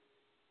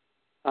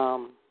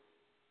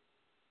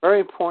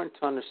important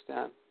to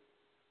understand,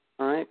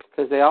 all right,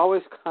 because they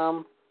always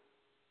come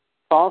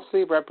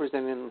falsely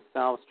representing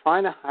themselves,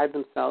 trying to hide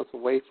themselves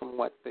away from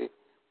what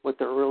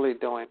they're really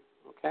doing,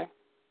 okay?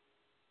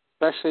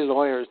 Especially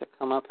lawyers that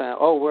come up and,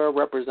 we're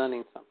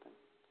representing something.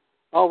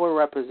 We're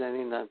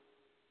representing the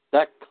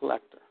debt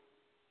collector.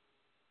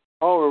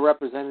 We're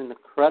representing the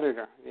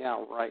creditor.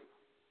 Yeah, right.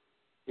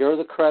 You're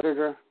the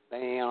creditor,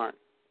 they aren't.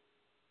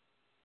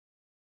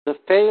 The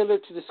failure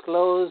to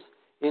disclose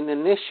in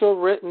initial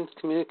written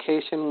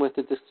communication with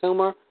the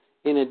consumer.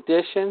 In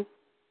addition,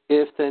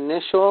 if the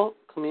initial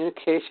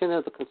communication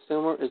of the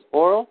consumer is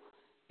oral,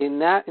 in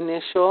that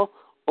initial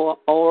or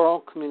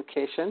oral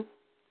communication,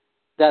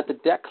 that the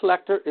debt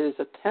collector is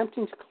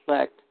attempting to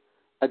collect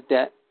a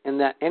debt and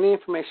that any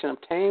information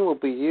obtained will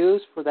be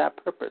used for that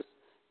purpose.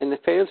 And the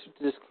failure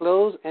to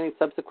disclose any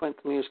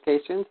subsequent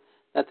communications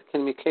that the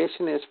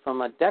communication is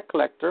from a debt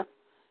collector,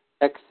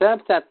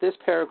 except that this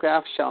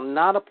paragraph shall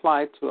not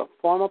apply to a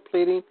formal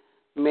pleading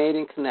made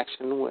in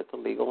connection with a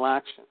legal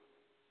action.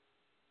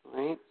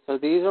 All right? So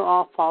these are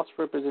all false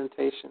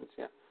representations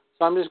here.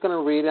 So I'm just going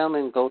to read them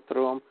and go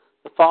through them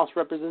The false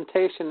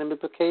representation and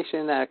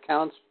implication that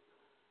accounts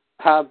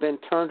have been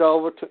turned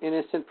over to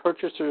innocent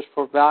purchasers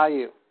for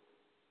value.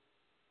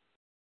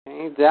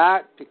 Okay,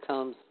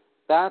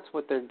 that's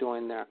what they're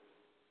doing there.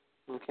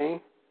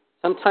 Okay,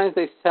 sometimes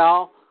they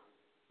sell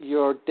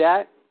your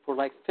debt for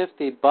like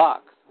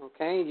 $50.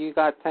 Okay, you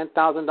got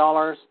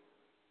 $10,000,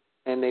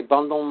 and they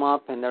bundle them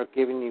up, and they're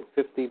giving you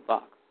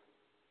 $50.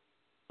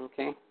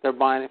 Okay, they're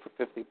buying it for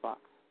 $50.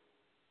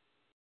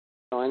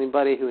 So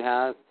anybody who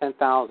has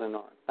 10,000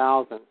 or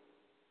 1,000,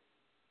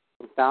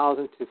 from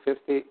 1,000 to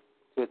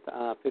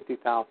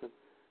 50,000,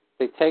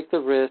 they take the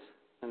risk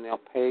and they'll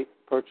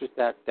purchase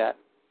that debt.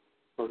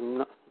 For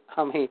no,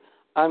 I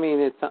mean,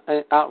 it's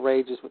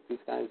outrageous what these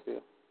guys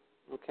do.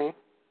 Okay,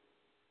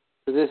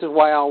 so this is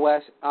why I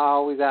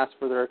always ask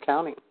for their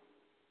accounting.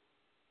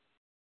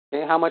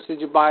 Okay, how much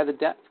did you buy the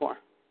debt for?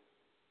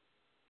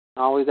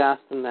 I always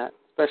ask them that,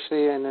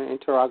 especially in the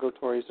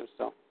interrogatories or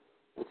so,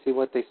 and see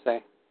what they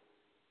say.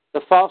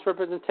 The false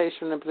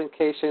representation and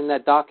implication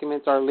that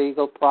documents are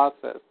legal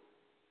process.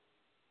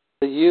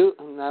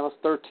 And that was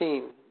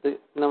 13.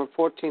 Number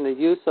 14, the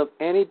use of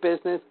any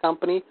business,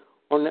 company,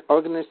 or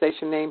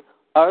organization name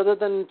other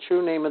than the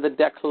true name of the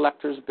debt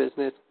collector's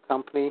business,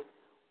 company,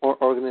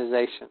 or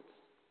organization.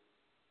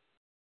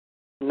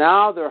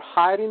 Now they're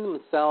hiding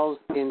themselves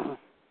in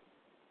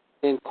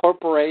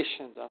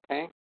corporations,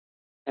 okay?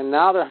 And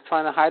now they're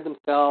trying to hide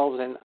themselves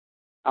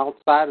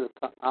outside of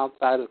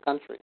the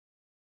country.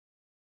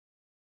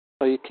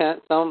 So you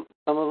can't. Some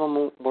of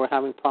them were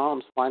having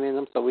problems finding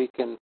them, so we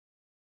can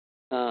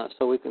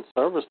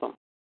service them.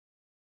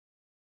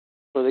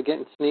 So they're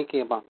getting sneaky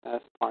about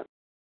that part.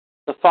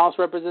 The false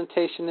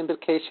representation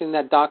implication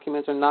that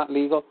documents are not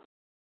legal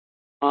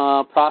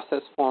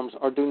process forms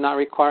or do not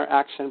require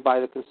action by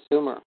the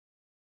consumer.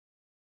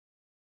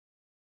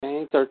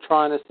 Okay? They're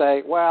trying to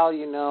say, well,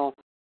 you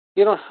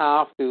don't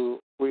have to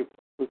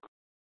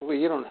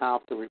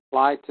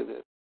reply to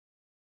this.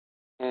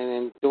 And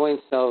in doing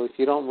so, if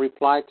you don't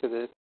reply to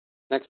this,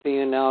 next thing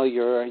you know,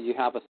 you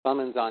have a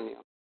summons on you,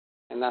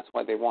 and that's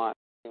what they want.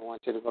 They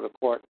want you to go to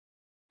court,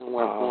 and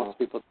where most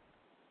people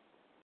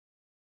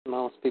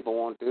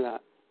won't do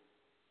that.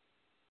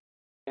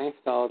 Okay,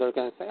 so they're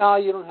going to say, "Oh,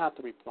 you don't have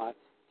to reply.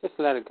 Just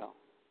let it go."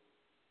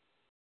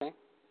 Okay,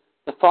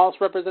 the false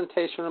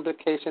representation or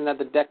implication that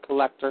the debt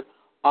collector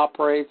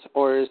operates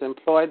or is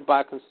employed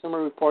by a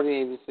consumer reporting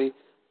agency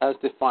as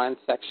defined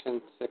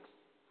Section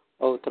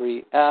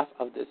 603F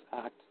of this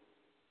Act.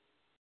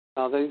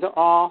 Now, these are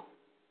all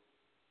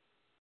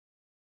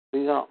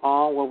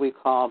what we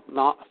call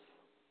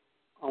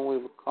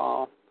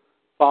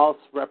false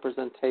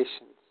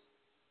representations.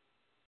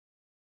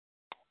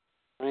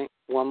 Right?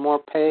 One more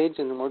page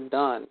and then we're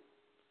done.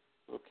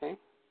 Okay?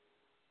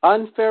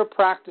 Unfair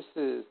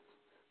practices.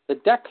 The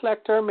debt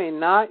collector may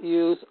not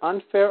use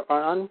unfair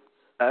or unconscionable.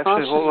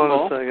 Actually,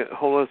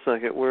 hold on a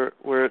second.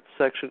 We're at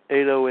Section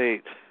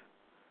 808.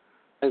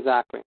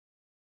 Exactly.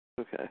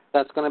 Okay.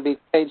 That's going to be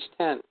page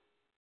 10.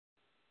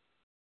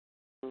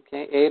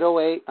 Okay,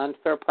 808,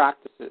 unfair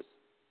practices.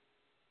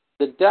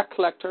 The debt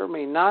collector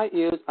may not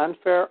use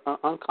unfair or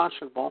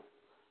unconscionable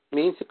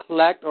means to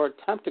collect or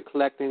attempt to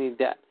collect any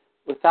debt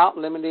without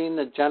limiting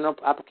the general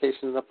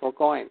application of the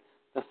foregoing.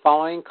 The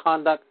following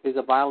conduct is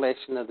a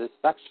violation of this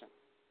section.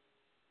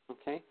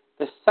 Okay,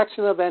 the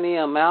section of any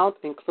amount,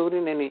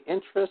 including any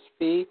interest,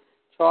 fee,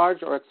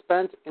 charge, or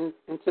expense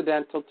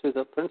incidental to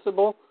the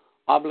principal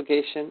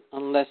obligation,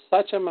 unless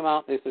such an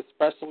amount is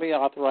expressly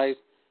authorized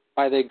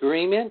by the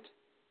agreement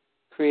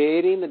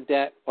creating the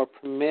debt or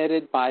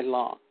permitted by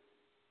law.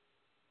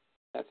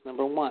 That's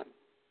number one.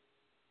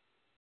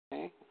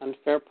 Okay,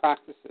 unfair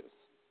practices.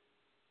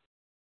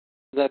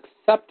 The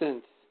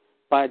acceptance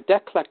by a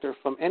debt collector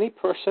from any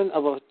person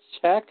of a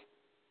check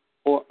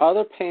or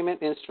other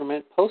payment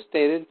instrument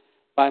post-dated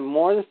by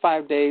more than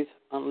 5 days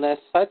unless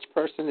such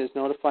person is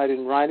notified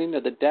in writing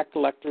of the debt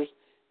collector's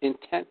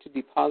intent to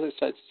deposit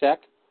such check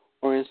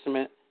or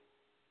instrument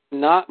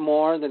not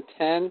more than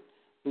 10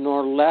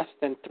 nor less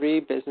than 3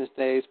 business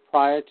days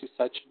prior to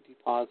such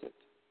deposit.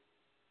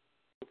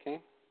 Okay?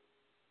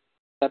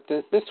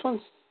 Acceptance. This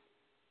one's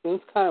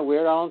kind of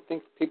weird. I don't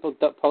think people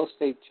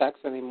post-date checks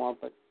anymore,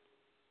 but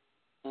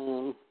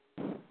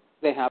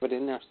they have it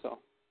in there, so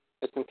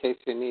just in case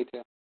you need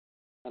to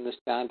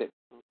understand it.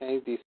 Okay?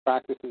 These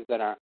practices that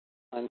are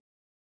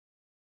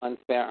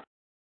unfair.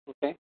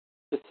 Okay?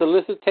 The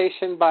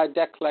solicitation by a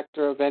debt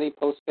collector of any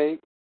post-date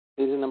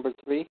is number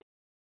 3.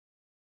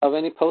 Of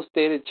any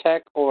post-dated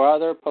check or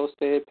other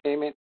post-dated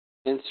payment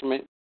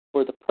instrument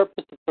for the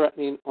purpose of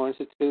threatening or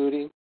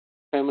instituting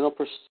criminal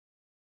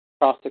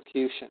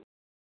prosecution.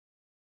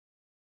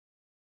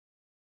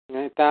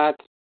 Right? That's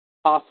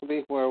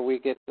possibly where we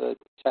get the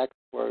checks,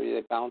 where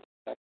they bounce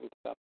checks and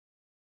stuff.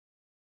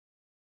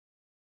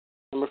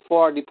 Number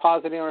 4,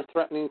 depositing or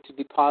threatening to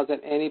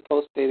deposit any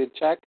post-dated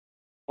check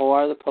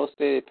or other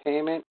post-dated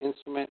payment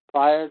instrument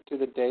prior to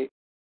the date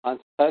on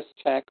such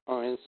check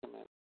or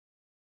instrument.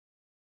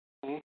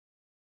 Okay?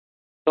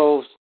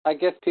 So I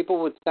guess people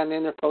would send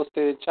in their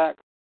post-dated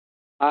checks.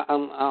 I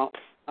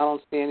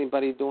don't see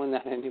anybody doing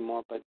that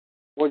anymore, but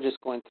We're just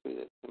going through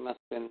this. It must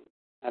have been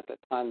at the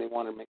time they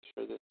wanted to make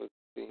sure this was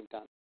being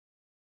done.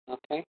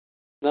 Okay.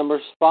 Number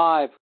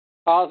 5,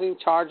 causing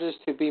charges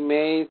to be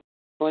made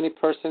to any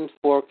person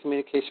for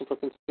communication for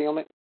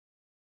concealment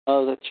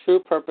of the true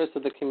purpose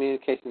of the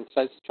communication.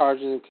 Such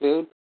charges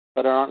include,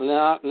 but are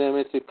not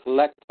limited to,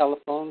 collect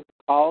telephone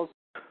calls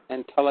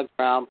and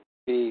telegram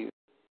fees.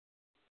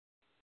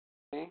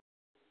 Okay.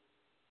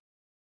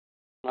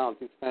 Well,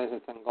 these guys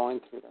have been going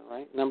through that,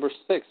 right? Number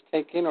 6,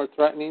 taking or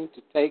threatening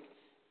to take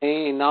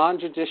any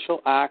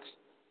non-judicial acts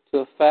to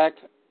affect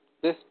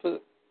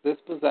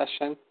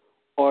dispossession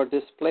or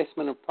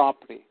displacement of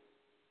property.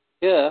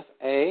 If,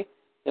 A,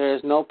 there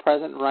is no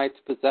present right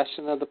to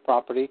possession of the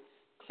property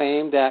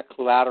claimed at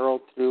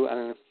collateral through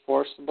an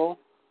enforceable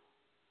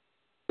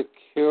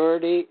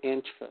security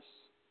interest.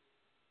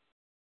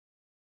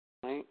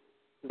 Right?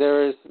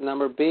 There is,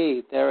 number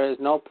B, there is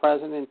no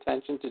present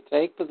intention to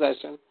take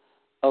possession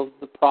of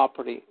the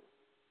property.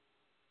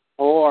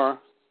 Or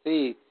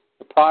C,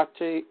 the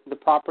property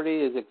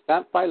is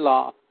exempt by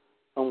law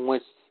from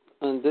which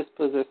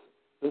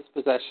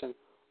dispossession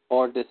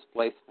or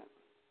displacement.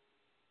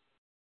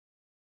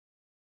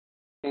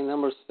 Okay,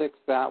 number 6,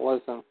 that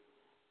was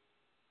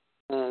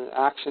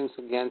actions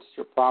against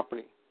your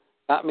property.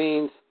 That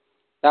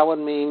would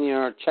mean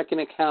your checking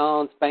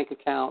accounts, bank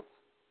accounts.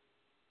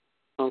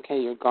 Okay,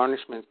 your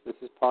garnishments. This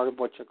is part of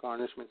what your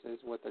garnishments is,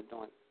 what they're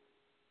doing,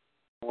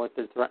 what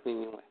they're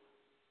threatening you with.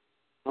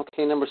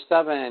 Okay, number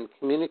 7,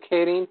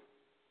 communicating.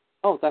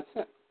 Oh, that's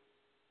it.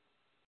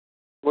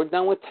 We're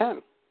done with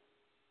 10.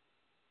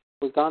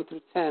 We've gone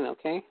through 10,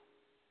 okay?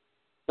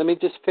 Let me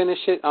just finish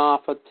it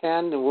off at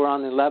 10, and we're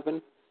on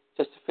 11,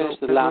 just to finish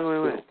the last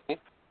two,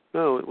 okay?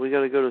 No, we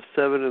got to go to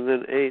 7 and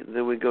then 8, and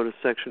then we go to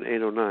section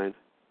 809.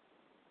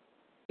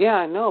 Yeah,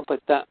 I know,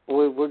 but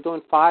we're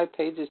doing 5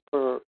 pages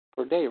per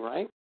day,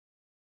 right?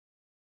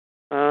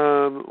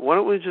 Why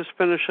don't we just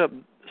finish up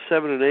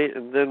 7 and 8,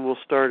 and then we'll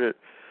start at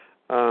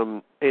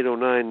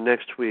 809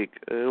 next week.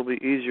 It'll be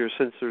easier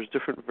since there's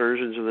different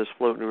versions of this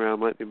floating around.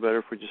 Might be better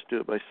if we just do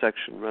it by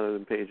section rather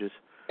than pages.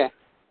 Okay.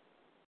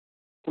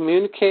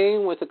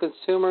 Communicating with the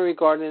consumer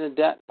regarding a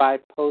debt by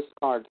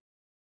postcard.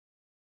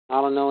 I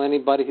don't know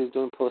anybody who's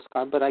doing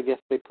postcard, but I guess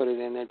they put it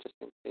in there just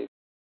in case.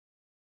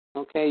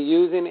 Okay,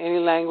 using any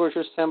language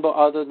or symbol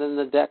other than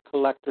the debt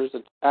collector's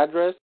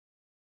address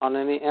on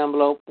any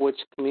envelope which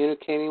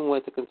communicating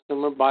with the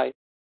consumer by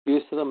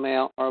use of the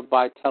mail or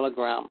by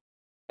telegram,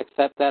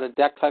 except that a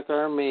debt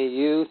collector may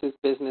use his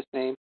business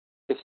name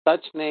if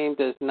such name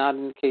does not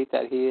indicate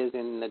that he is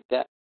in the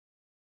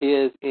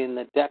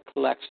debt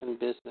collection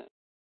business.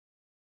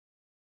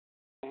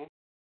 Okay.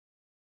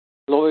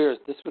 Lawyers,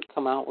 this would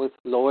come out with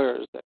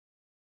lawyers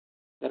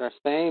that are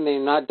saying they're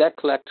not debt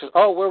collectors.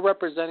 Oh, we're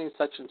representing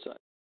such and such,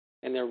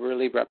 and they're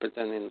really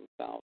representing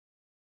themselves.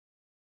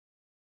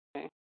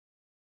 Okay.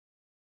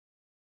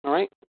 All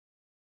right.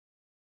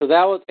 So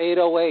that was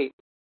 808,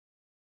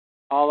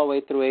 all the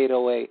way through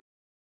 808.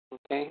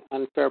 Okay,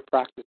 unfair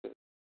practices.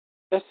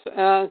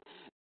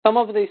 Some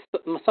of the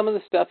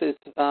stuff is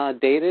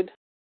dated,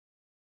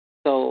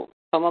 so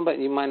some of it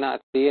you might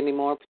not see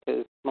anymore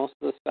because most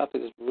of the stuff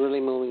is really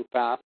moving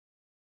fast.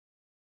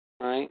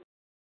 All right.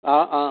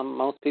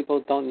 Most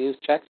people don't use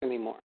checks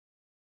anymore.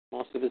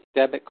 Most of it's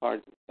debit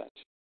cards and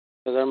such.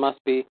 So there might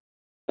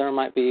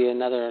be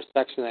another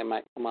section that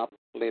might come up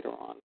later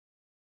on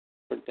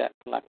for debt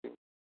collecting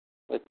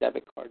with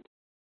debit cards.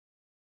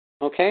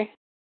 Okay,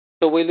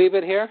 so we leave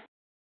it here.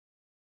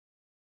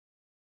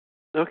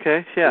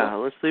 Okay, yeah,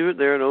 let's leave it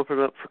there and open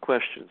it up for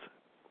questions.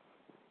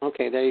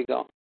 Okay, there you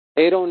go.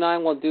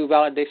 809 we'll do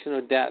validation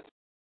of debt,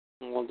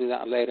 and we'll do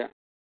that later.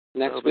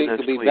 Next week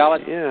will be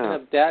validation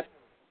of debt,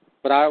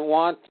 but I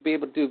want to be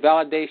able to do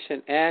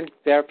validation and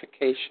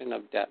verification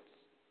of debts.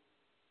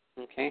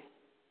 Okay?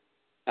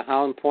 Now,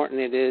 how important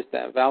it is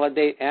to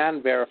validate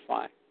and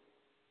verify.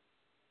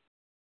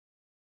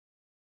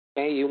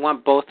 Okay, you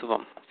want both of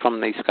them from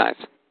these guys.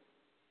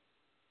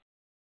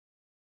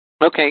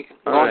 Okay,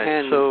 go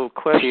ahead. So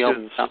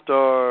question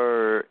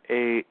star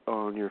 8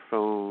 on your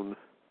phone.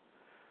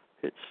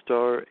 Hit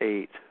star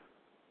 8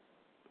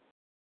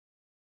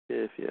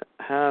 if you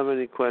have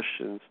any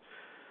questions.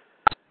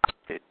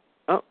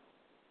 Oh,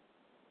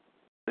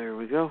 there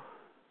we go.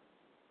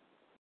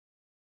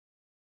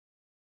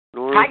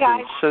 North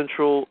and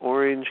Central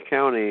Orange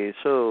County.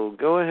 So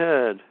go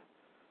ahead.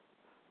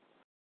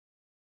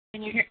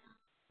 Can you hear?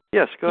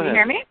 Yes, go ahead. Can you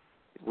hear me?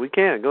 We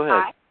can. Go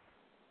ahead.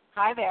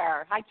 Hi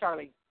there. Hi,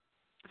 Charlie.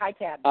 Hi,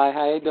 Ted. Hi,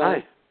 how you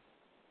doing?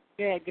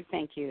 Hi. Good,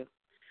 thank you.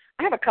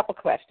 I have a couple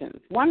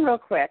questions. One real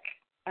quick.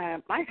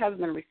 My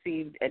husband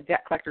received a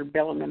debt collector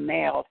bill in the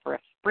mail for a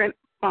Sprint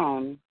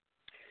phone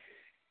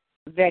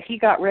that he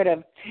got rid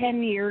of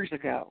 10 years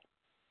ago.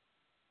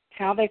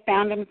 How they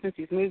found him since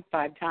he's moved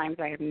 5 times,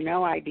 I have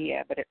no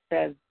idea, but it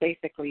says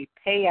basically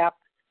pay up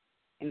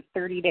in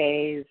 30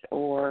 days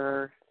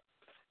or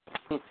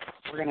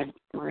we're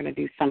gonna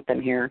do something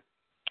here.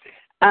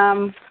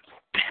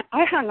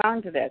 I hung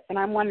on to this, and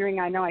I'm wondering,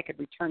 I know I could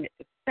return it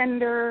to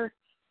sender.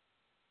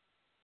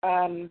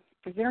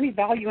 is there any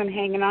value in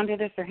hanging on to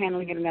this or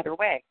handling it another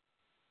way?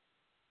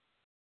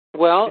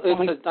 Well,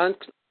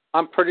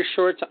 I'm pretty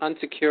sure it's an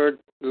unsecured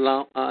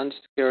loan,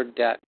 unsecured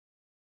debt.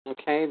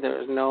 Okay,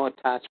 there is no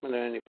attachment to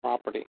any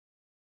property.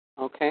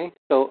 Okay,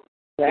 so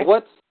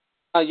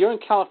you're in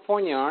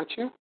California, aren't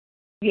you?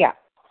 Yeah.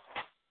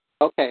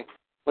 Okay,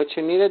 what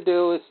you need to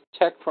do is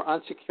check for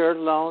unsecured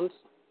loans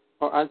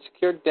or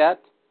unsecured debt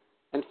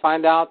and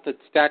find out the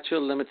statute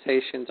of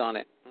limitations on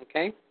it.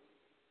 Okay,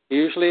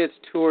 usually it's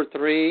 2 or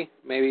 3,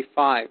 maybe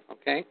 5.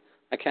 Okay,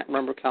 I can't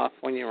remember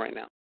California right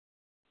now.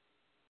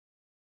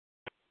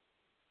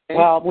 Okay?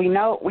 Well, we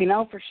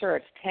know for sure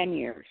it's 10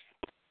 years.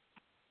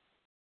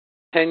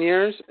 10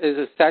 years is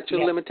a statute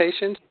of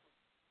limitations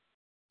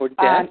for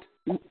debt?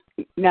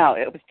 No,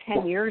 it was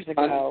 10 years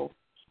ago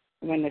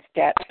when this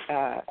debt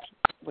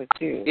was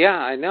due. Yeah,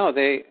 I know.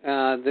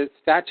 The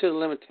statute of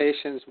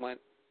limitations went,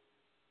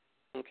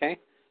 okay?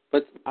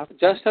 But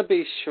just to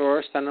be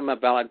sure, send them a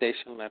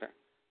validation letter,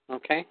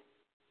 okay?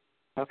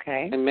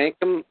 Okay. And make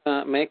them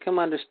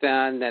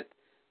understand that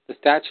the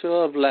statute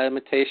of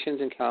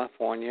limitations in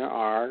California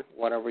are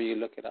whatever you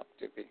look it up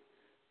to be,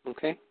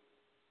 okay?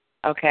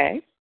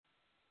 Okay.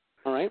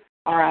 All right.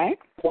 All right.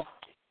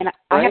 And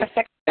I have a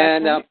second question.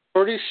 And I'm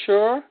pretty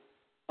sure,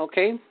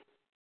 okay,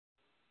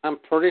 I'm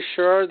pretty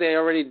sure they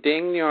already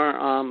ding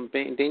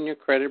your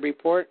credit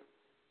report,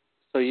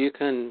 so you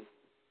can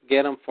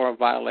get them for a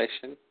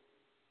violation.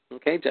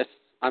 Okay,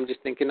 I'm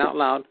just thinking out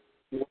loud.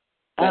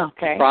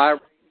 Okay. Try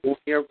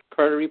your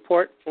credit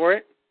report for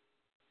it,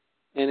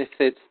 and if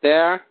it's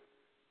there,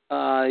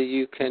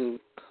 you can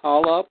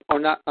call up or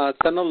not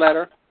send a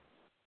letter.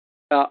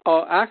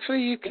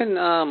 Actually, you can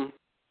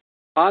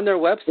on their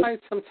website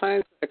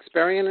sometimes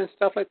Experian and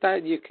stuff like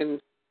that. You can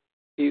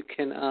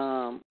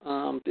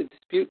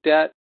dispute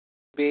debt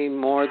being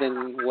more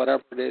than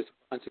whatever it is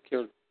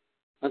unsecured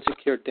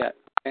debt.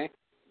 Okay,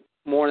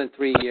 more than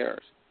 3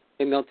 years,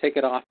 and they'll take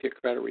it off your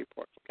credit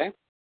report. Okay.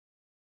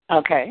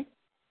 Okay.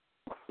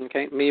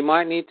 Okay. You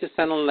might need to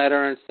send a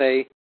letter and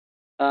say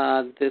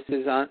this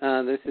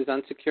is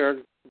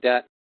unsecured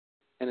debt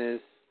and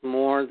is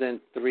more than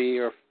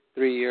 3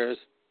 years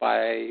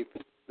by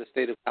the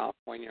state of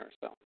California or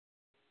so.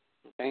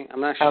 Okay. I'm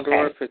not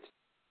sure if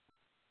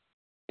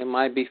it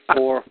might be 4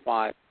 or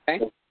 5.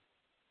 Okay.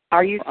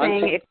 Are you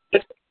saying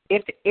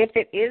if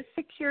it is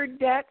secured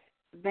debt,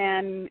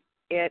 then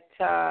it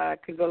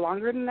could go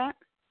longer than that?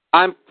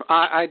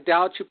 I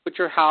doubt you put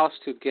your house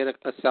to get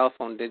a cell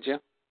phone, did you?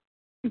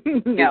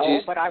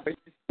 No, but I was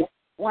just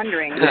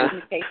wondering.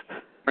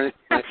 Right.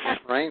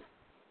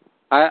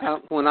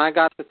 When I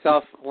got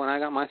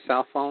my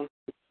cell phone,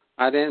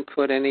 I didn't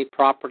put any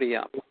property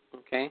up.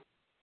 Okay.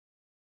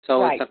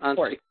 So right, it's an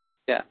unsecured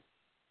debt.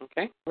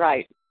 Okay.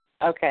 Right.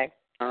 Okay.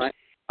 All right.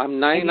 I'm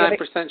 99%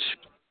 sure,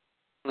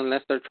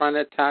 unless they're trying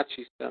to attach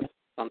you to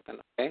something.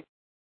 Okay.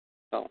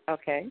 So.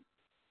 Okay.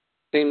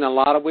 Seen a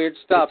lot of weird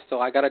stuff, so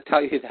I got to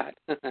tell you that.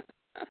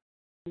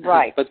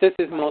 Right. But this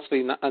is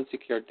mostly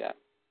unsecured debt.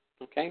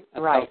 Okay.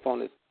 A right. cell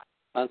phone is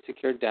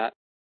unsecured debt.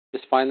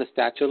 Just find the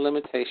statute of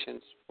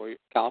limitations for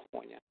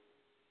California.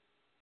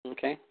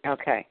 Okay.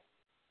 Okay.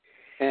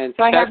 And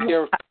so check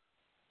your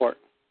report.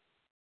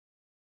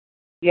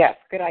 Yes,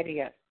 good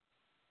idea.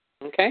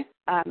 Okay.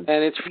 And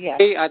it's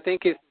free. I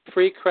think it's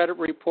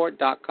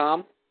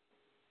freecreditreport.com.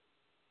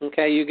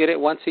 Okay. You get it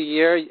once a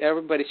year.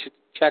 Everybody should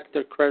check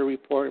their credit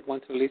report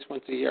at least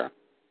once a year.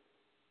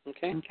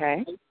 Okay.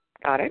 Okay.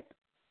 Got it.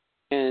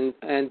 And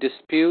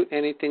dispute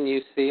anything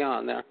you see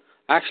on there.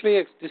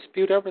 Actually,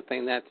 dispute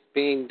everything that's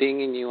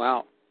dinging you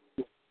out.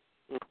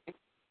 Okay.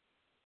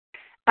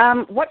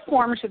 What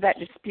form should that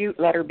dispute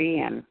letter be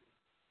in?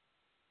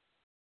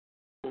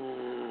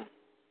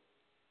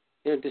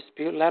 Your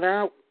dispute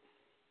letter?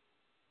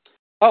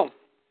 Oh,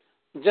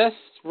 just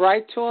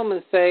write to them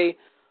and say,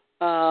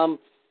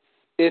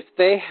 if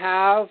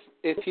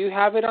you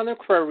have it on their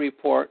credit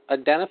report,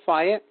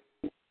 identify it.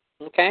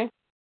 Okay.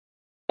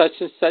 Such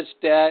and such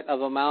debt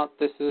of amount.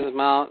 This is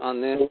amount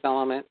on this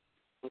element.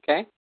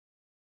 Okay.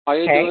 All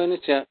you're doing is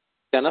just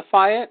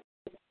identify it,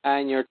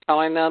 and you're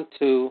telling them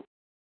to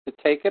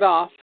take it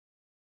off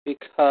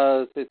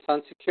because it's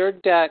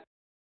unsecured debt,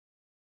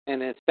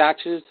 and its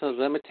statutes of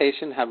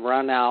limitation have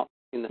run out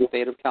in the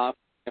state of California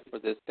for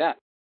this debt.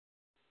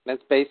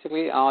 That's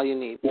basically all you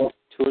need. 2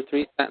 or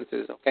 3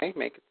 sentences. Okay,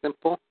 make it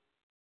simple.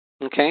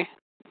 Okay.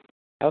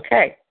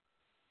 Okay.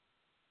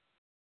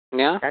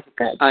 Yeah. That's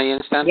good. You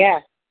understand? Yeah.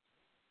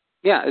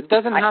 Yeah, it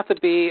doesn't have to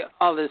be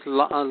all this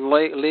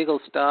legal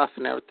stuff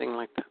and everything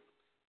like that.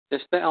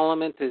 Just the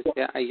element is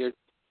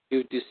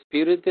you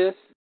disputed this.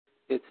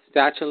 Its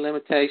statute of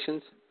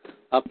limitations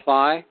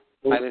apply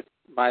by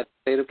the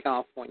state of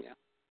California.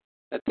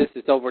 That this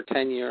is over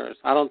 10 years.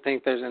 I don't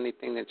think there's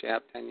anything that you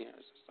have 10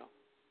 years. So,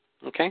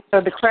 okay. So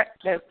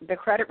the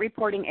credit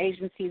reporting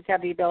agencies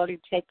have the ability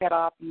to take that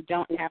off. You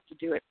don't have to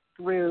do it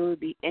through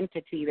the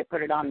entity that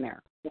put it on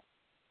there.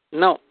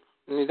 No,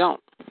 you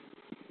don't.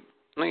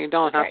 No, you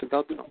don't have to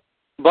go through.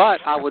 But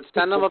I would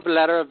send them a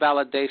letter of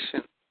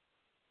validation.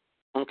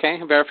 Okay,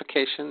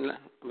 verification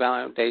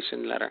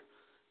validation letter.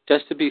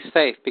 just to be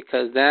safe,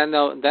 because then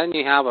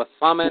you have a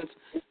summons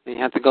and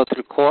you have to go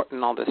through court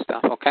and all this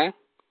stuff, okay?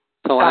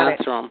 So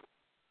answer them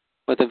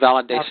with a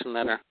validation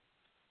letter,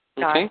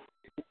 okay?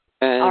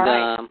 And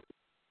right.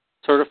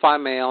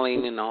 certified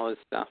mailing and all this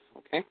stuff,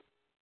 okay?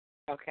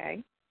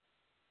 Okay.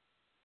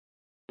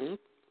 Mm-hmm.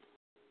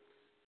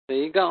 There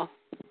you go.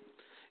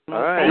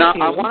 All right. Now,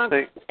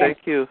 Thank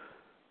you.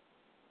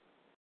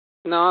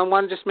 Now, I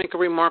want to just make a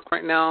remark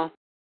right now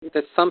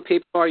that some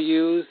people are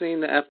using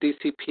the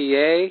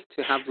FDCPA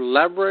to have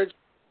leverage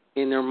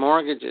in their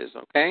mortgages,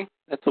 okay?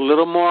 That's a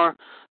little more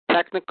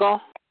technical,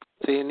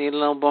 so you need a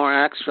little more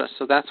extra.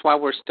 So that's why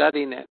we're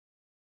studying it,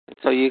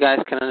 so you guys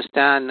can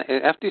understand.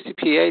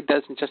 FDCPA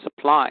doesn't just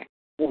apply,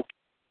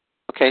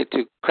 okay,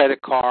 to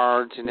credit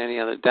cards and any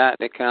other debt.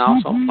 It can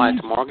also apply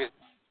to mortgage,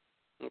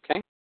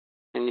 okay?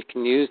 And you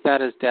can use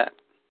that as debt.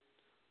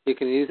 You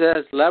can use that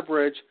as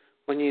leverage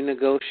when you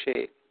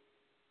negotiate,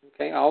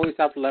 okay? Always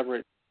have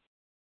leverage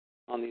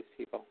on these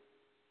people.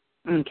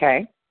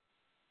 Okay.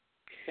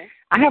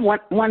 I have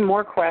one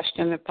more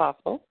question, if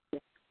possible.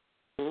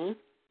 Mm-hmm.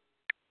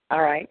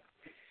 All right.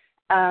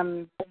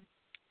 I'm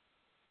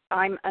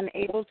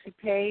unable to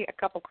pay a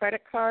couple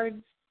credit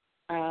cards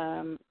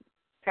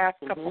past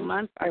couple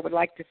months. I would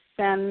like to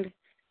send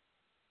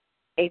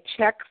a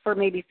check for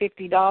maybe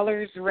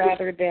 $50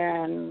 rather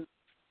than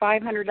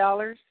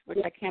 $500, which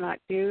I cannot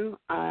do.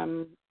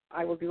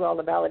 I will do all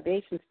the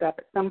validation stuff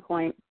at some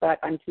point, but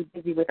I'm too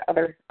busy with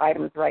other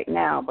items right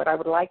now. But I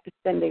would like to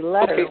send a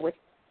letter with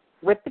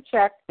the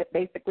check that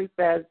basically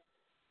says,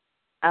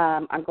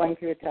 I'm going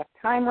through a tough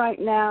time right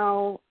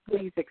now.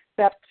 Please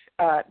accept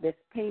this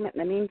payment in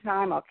the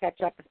meantime. I'll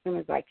catch up as soon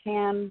as I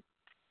can.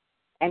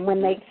 And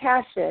when they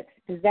cash it,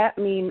 does that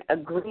mean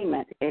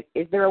agreement?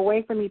 Is there a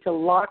way for me to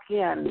lock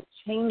in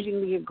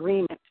changing the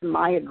agreement to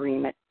my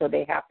agreement so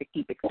they have to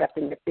keep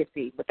accepting the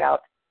 50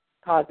 without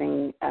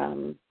causing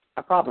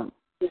a problem?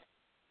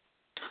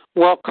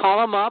 Well, call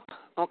them up,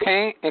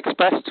 okay?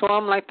 Express to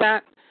them like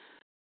that.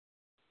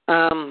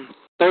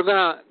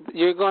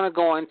 You're gonna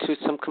go into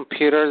some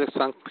computer.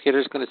 Some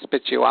computer's gonna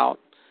spit you out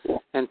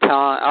and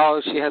tell,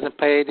 oh, she hasn't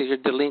paid. You're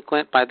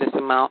delinquent by this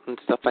amount and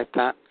stuff like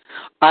that.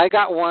 I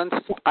got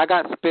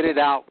spitted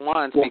out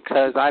once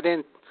because I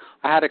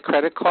had a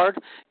credit card,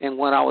 and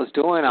what I was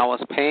doing, I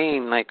was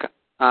paying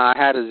I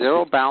had a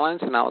zero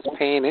balance, and I was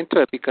paying into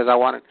it because I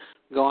wanted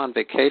to go on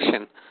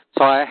vacation.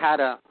 So I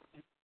had a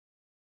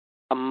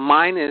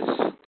minus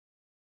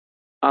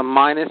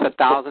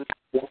 1,000.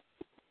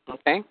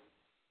 Okay,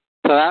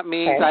 so that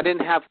means I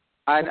didn't have,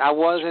 I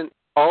wasn't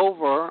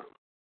over,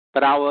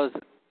 but I was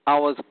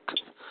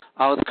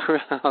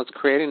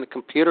creating a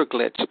computer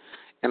glitch,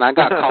 and I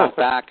got called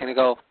back, and they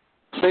go,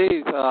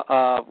 please,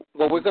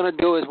 what we're going to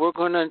do is we're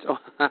going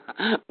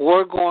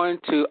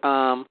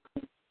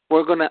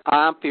to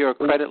amp your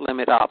credit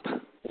limit up,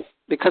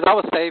 because I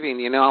was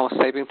saving, I was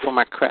saving for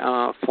my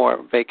for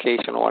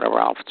vacation or whatever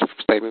I was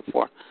saving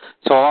for.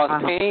 So I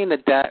was paying the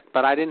debt,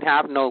 but I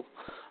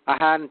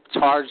hadn't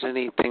charged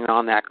anything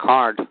on that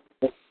card.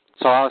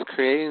 So I was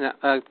creating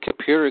a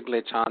computer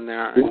glitch on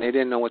there, and they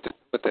didn't know what to do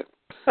with it.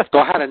 So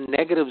I had a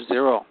negative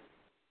zero,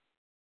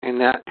 and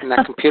that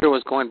computer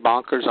was going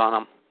bonkers on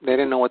them. They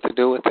didn't know what to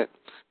do with it.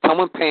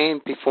 Someone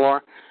paying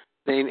before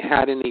they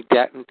had any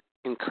debt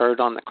incurred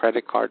on the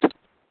credit card.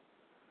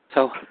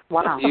 So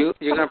you're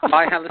going to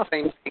probably have the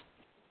same thing.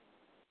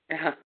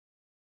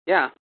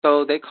 Yeah.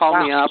 So they called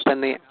me up,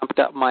 and they amped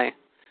up my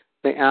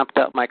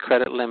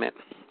credit limit.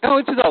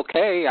 Which is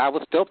okay. I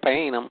was still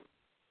paying them,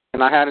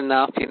 and I had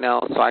enough,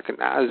 so I could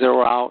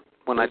zero out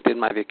when I did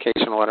my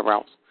vacation or whatever I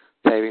was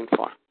saving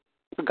for.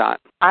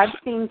 Forgot. I've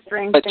seen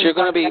strange but things. You're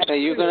going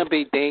to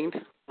be dinged,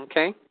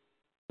 okay?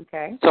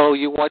 Okay. So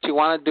what you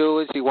want to do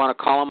is you want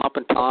to call them up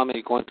and tell them that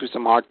you're going through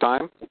some hard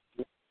time.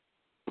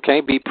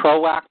 Okay. Be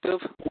proactive.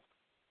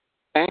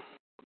 Okay.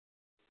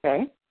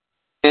 Okay.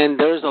 And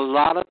there's a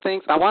lot of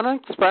things I want to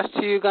express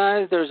to you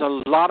guys. There's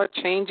a lot of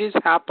changes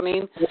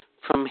happening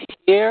from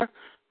here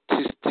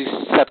to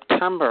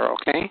September,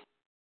 okay?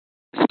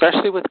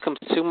 Especially with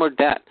consumer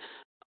debt,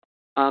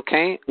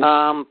 okay?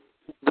 The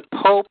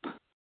Pope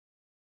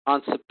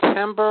on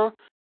September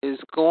is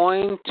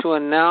going to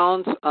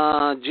announce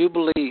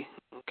Jubilee,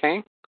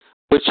 okay?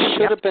 Which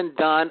should have been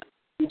done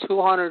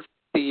 250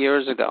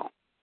 years ago,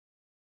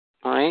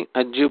 all right?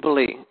 A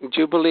Jubilee.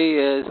 Jubilee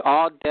is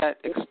all debt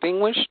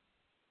extinguished,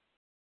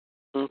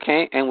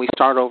 okay? And we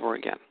start over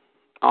again.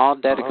 All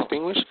debt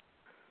extinguished,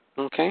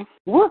 okay?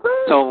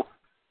 Woohoo! So,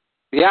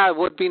 yeah, it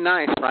would be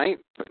nice, right?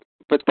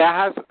 But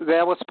that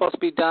was supposed to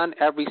be done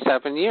every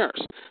 7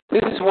 years.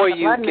 This is where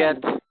you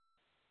get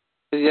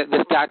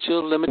the statute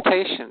of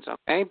limitations,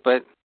 okay?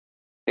 But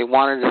they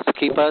wanted us to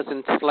keep us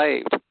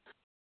enslaved,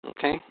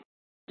 okay?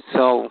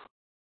 So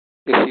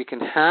if you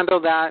can handle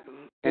that,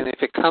 and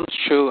if it comes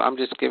true, I'm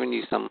just giving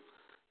you some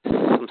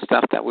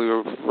stuff that we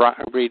were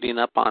reading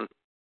up on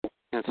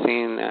and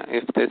seeing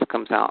if this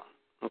comes out,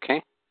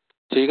 okay?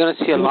 So you're going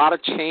to see a lot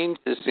of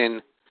changes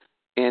in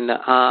there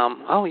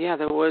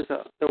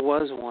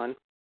was one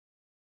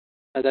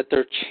that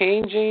they're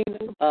changing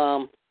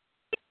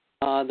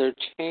they're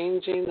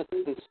changing the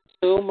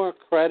consumer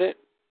credit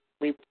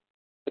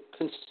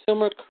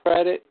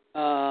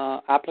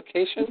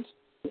applications,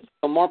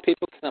 so more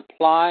people can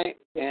apply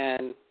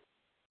and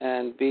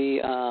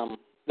be.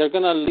 They're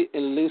going to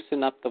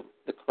loosen up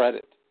the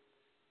credit,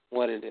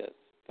 what it is.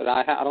 But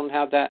I don't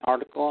have that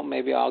article.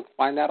 Maybe I'll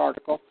find that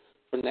article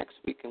for next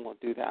week, and we'll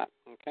do that.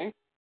 Okay.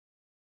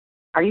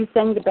 Are you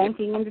saying the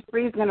banking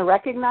industry is going to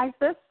recognize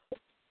this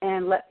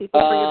and let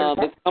people figure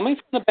their It's coming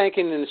from the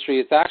banking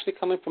industry. It's actually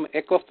coming from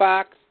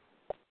Equifax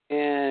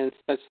and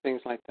such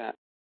things like that.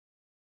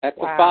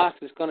 Equifax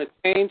is going to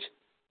change.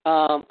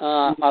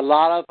 A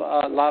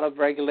lot of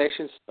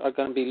regulations are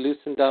going to be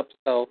loosened up.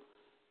 So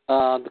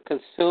the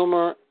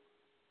consumer,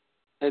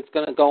 it's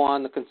going to go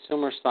on the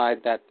consumer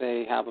side that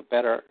they have a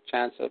better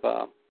chance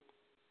of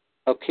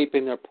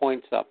keeping their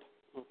points up.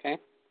 Okay.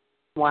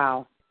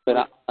 Wow.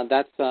 But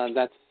that's.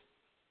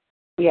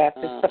 Yes,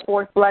 it's the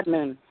fourth blood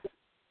moon.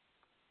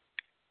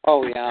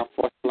 Oh yeah,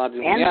 fourth blood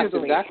moon. And yes,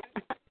 Jubilee.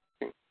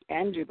 Exactly.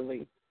 And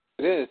Jubilee.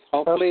 It is.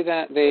 Hopefully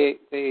that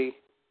they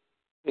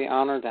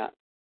honor that.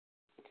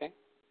 Okay.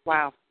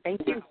 Wow.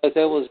 Thank you. Because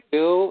it was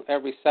due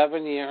every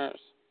 7 years.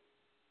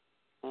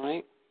 All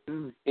right.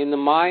 Mm. In the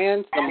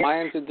Mayans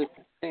did the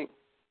same thing.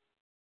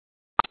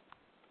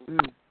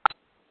 Mm.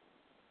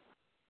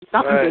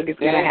 Something big is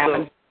going to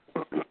happen.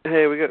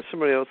 Hey, we got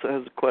somebody else that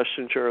has a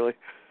question, Charlie.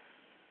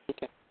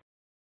 Okay.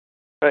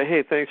 All right.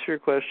 Hey, thanks for your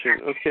question.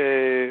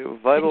 Okay,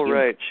 Vital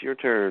Rights, your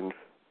turn.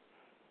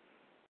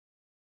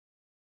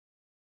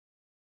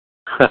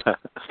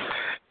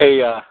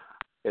 Hey,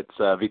 it's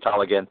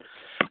Vital again.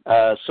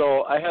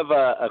 So I have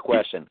a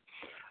question.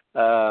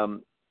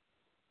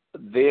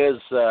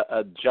 There's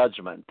a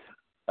judgment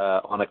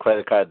on a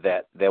credit card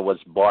that was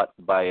bought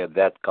by a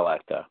debt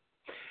collector,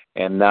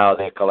 and now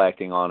they're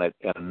collecting on it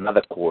in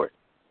another court.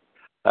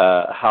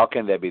 How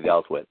can that be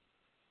dealt with?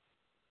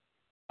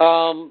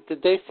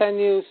 Did they send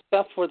you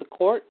stuff for the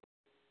court?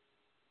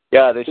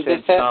 Yeah, they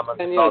sent summons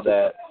and all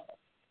that.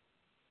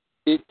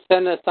 You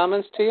send a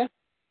summons to you?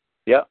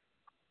 Yeah.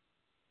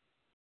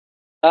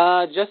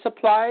 Just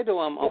apply to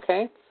them,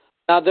 okay?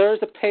 Now, there's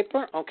a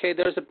paper, okay,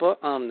 there's a book.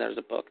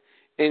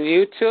 In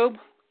YouTube,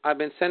 I've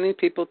been sending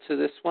people to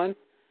this one.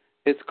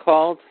 It's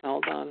called,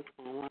 hold on.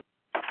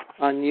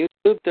 On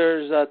YouTube,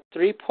 there's a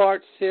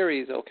 3-part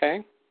series,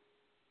 okay,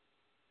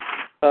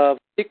 of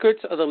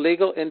Secrets of the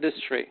Legal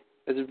Industry.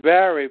 It's a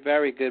very,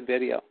 very good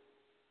video,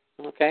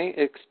 okay?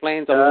 It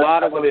explains a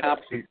lot of what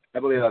happened. I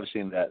believe I've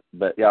seen that,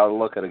 but yeah, I'll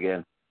look at it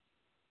again.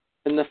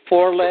 In the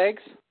 4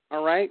 legs,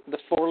 all right, the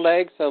 4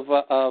 legs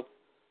of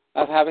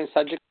having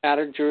subject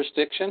matter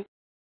jurisdiction.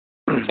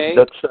 Okay.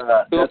 That's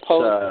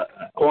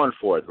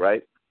Cornforth,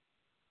 right?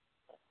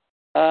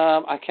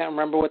 I can't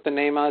remember what the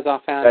name is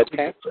offhand. I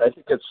think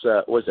it's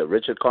was it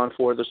Richard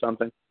Cornforth or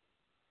something?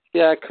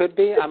 Yeah, it could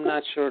be. I'm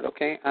not sure.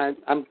 Okay,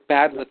 I'm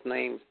bad with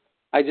names.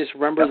 I just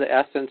remember the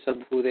essence of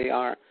who they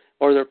are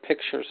or their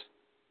pictures.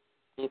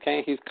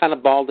 Okay, he's kind of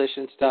baldish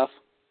and stuff.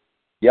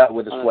 Yeah,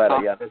 with a sweater.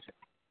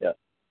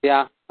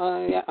 Yeah.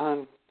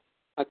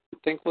 I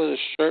think it was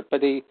a shirt,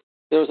 but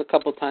there was a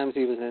couple times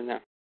he was in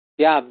there.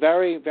 Yeah,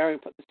 very, very.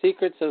 The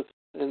secrets of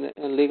in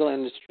legal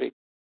industry,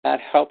 that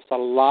helps a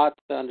lot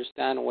to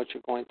understand what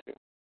you're going through.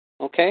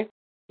 Okay.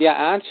 Yeah,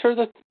 answer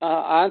the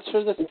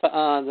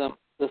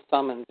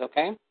summons.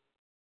 Okay.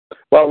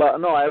 Well,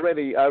 no, I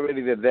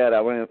already did that. I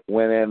went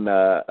in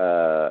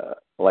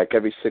like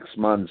every 6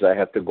 months. I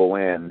have to go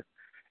in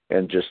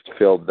and just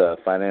fill the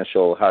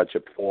financial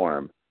hardship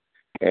form,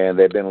 and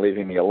they've been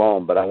leaving me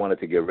alone. But I wanted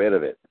to get rid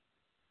of it,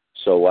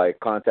 so I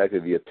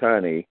contacted the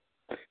attorney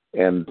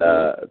and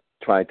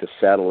trying to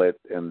settle it.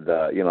 And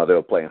they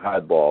were playing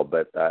hardball,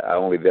 but I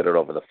only did it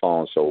over the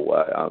phone. So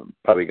I'm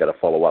probably got to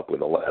follow up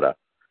with a letter.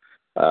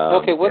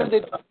 Okay, what are they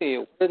doing to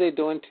you? What are they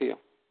doing to you?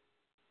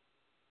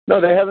 No,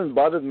 they haven't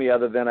bothered me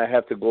other than I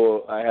have to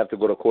go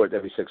to court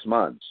every 6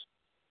 months.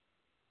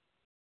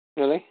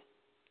 Really?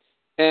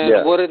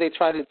 And what are they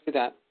trying to do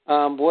that?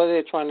 What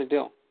are they trying to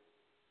do?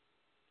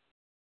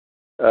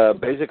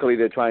 Basically,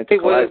 they're trying to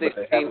collect.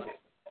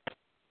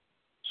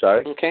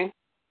 Sorry? Okay.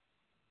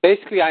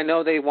 Basically, I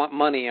know they want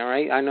money, all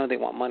right? I know they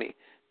want money.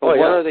 But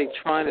what are they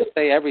trying to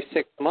say every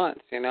 6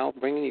 months,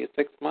 bringing you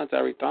 6 months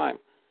every time?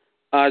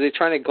 Are they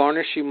trying to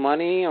garnish you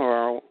money,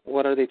 or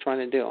what are they trying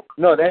to do?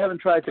 No, they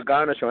haven't tried to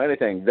garnish or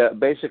anything.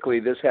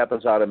 Basically, this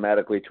happens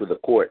automatically to the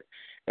court.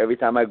 Every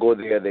time I go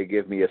there, they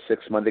give me a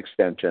 6-month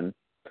extension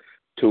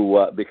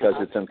because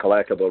it's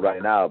uncollectible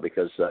right now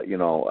because,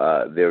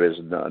 there is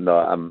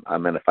no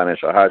I'm in a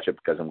financial hardship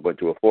because I'm going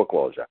through a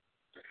foreclosure.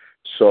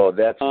 So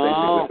that's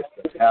basically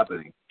what's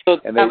happening. So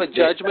they have a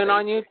judgment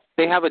on you?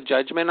 They have a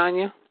judgment on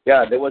you?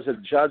 Yeah, there was a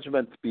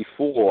judgment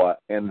before,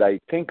 and I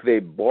think they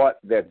bought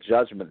that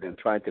judgment and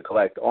trying to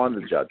collect on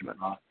the judgment.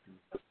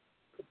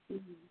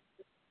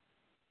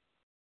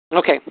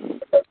 Okay.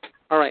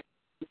 All right.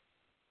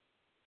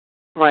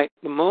 All right.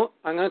 I'm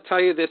going to tell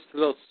you this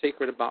little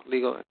secret about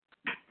legal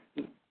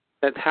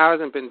that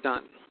hasn't been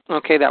done.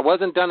 Okay, that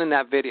wasn't done in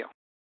that video.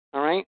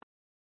 All right?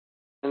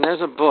 And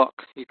there's a book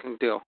you can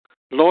do.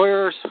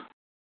 Lawyers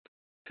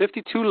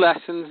 52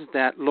 Lessons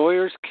That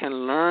Lawyers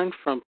Can Learn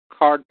from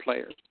Card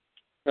Players.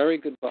 Very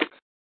good book.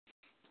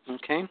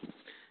 Okay?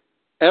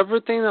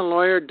 Everything a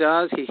lawyer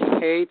does, he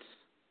hates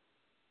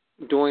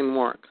doing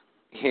work.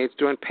 He hates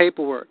doing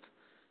paperwork.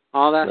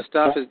 All that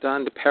stuff is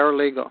done to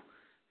paralegal.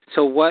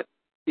 So what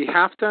you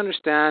have to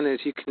understand is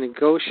you can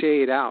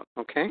negotiate out,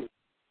 okay?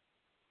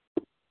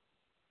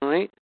 All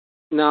right?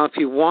 Now, if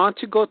you want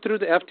to go through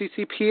the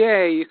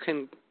FDCPA, you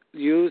can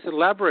use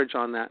leverage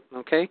on that,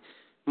 okay?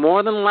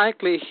 More than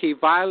likely, he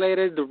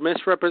violated the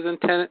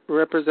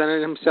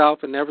misrepresented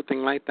himself and everything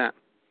like that.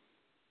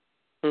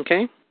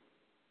 Okay?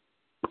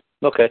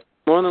 Okay.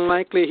 More than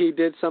likely, he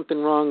did something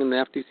wrong in the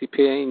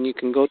FDCPA, and you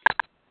can go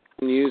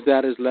and use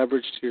that as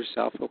leverage to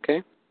yourself,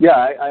 okay?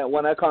 Yeah, I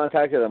when I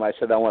contacted them, I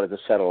said I wanted to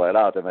settle it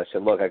out, and I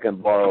said, look, I can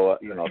borrow, a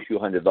few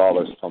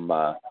 $100s from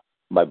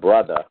my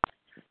brother,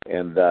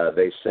 and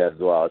they said,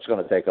 well, it's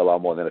going to take a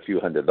lot more than a few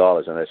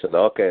 $100s, and I said,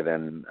 okay,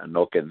 then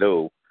no can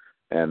do,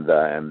 and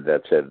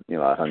that's it.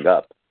 I hung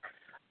up.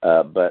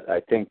 But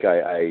I think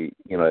I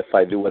if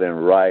I do it in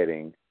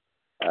writing,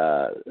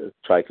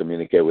 try to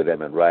communicate with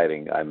them in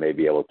writing, I may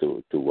be able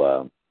to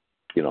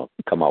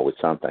come out with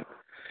something.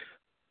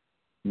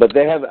 But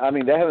they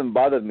haven't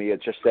bothered me.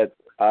 It's just that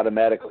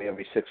automatically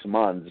every 6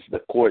 months the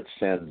court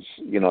sends,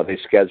 they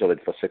schedule it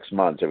for 6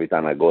 months every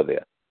time I go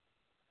there.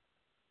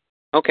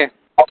 Okay.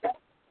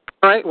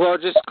 All right. Well,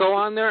 just go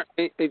on there.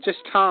 Just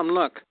tell them,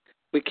 look,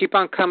 we keep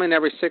on coming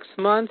every 6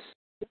 months.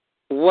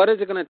 What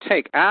is it going to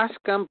take? Ask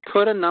them,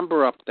 put a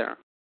number up there.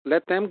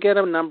 Let them get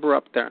a number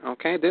up there,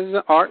 okay? This is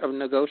the art of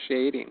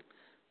negotiating,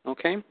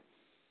 okay?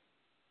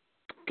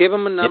 Give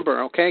them a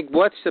number, okay?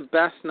 What's the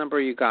best number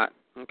you got,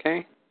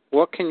 okay?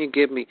 What can you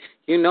give me?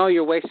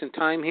 You're wasting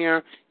time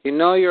here.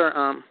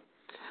 You're,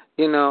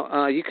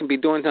 you can be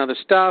doing other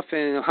stuff,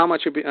 and how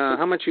much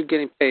you're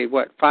getting paid?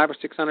 What, $500 or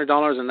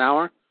 $600 an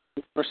hour,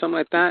 or something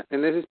like that?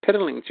 And this is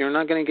piddlings. You're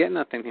not going to get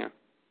nothing here,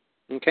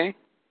 okay?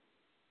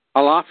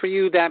 I'll offer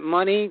you that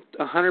money,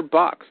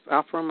 $100.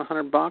 Offer them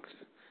 $100.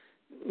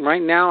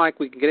 Right now,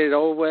 we can get it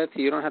over with.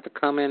 You don't have to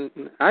come in.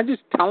 I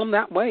just tell them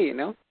that way,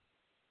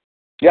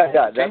 Yeah,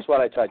 okay. That's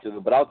what I try to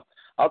do. But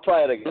I'll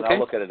try it again. Okay. I'll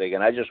look at it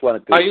again. I just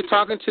wanted to. Are you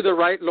talking to the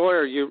right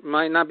lawyer? You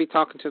might not be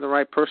talking to the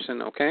right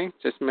person, okay?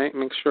 Just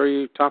make sure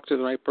you talk to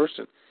the right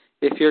person.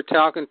 If you're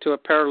talking to a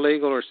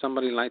paralegal or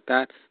somebody like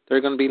that,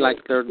 they're going to be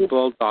like their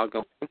bulldog,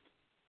 okay?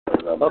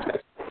 Okay.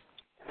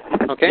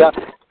 Okay? Yeah.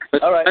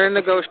 But all right. try to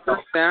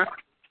negotiate there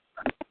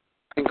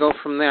and go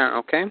from there,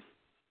 okay?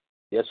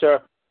 Yes,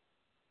 sir.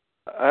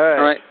 All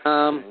right.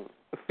 All right.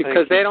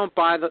 Because they don't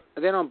buy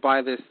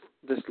this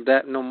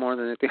debt no more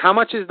than anything. How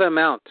much is the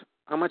amount?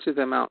 How much is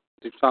the amount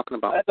you're talking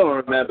about? I don't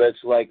remember.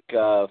 It's like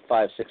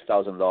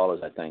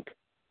 $5,000-$6,000, I think.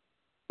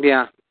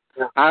 Yeah.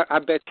 I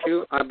bet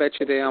you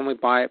they only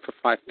buy it for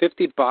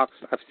 $50.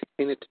 I've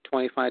seen it to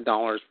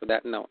 $25 for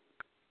that note.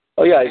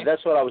 Oh yeah, okay.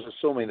 That's what I was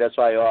assuming. That's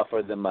why I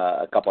offered them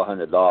a couple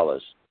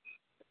 $100.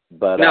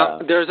 But now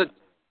there's a.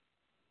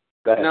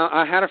 Go ahead. Now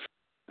I had a.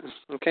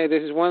 Okay,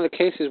 this is one of the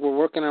cases we're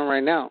working on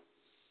right now.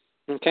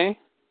 Okay.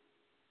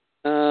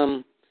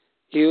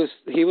 He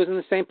was in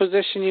the same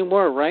position you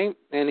were, right?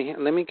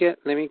 And let me get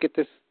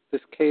this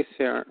case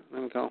here.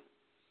 Let me go.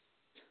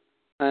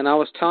 And I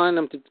was telling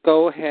him to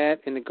go ahead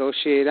and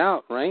negotiate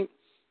out, right?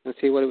 And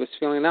see what he was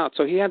feeling out.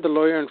 So he had the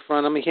lawyer in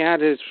front of him. He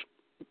had his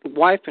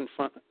wife in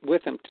front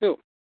with him too.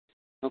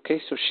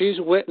 Okay, so she's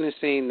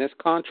witnessing this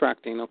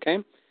contracting, okay?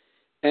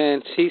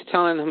 And she's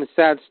telling him a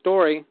sad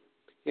story.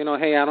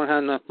 Hey, I don't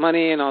have enough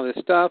money and all this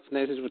stuff, and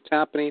this is what's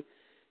happening.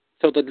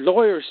 So the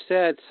lawyer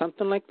said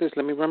something like this.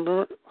 Let me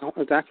remember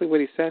exactly what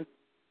he said.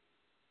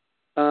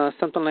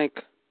 Something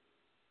like,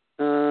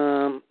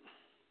 well,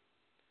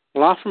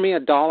 offer me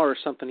 $1 or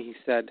something, he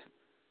said.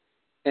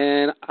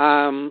 And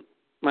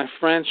my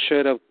friend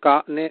should have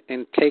gotten it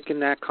and taken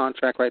that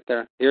contract right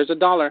there. Here's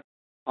 $1.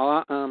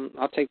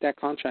 I'll take that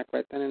contract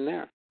right then and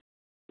there.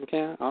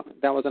 Okay,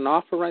 that was an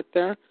offer right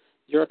there.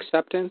 Your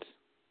acceptance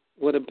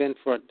would have been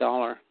for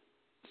 $1.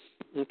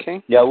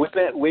 Okay. Yeah,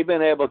 we've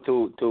been able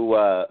to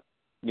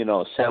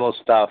settle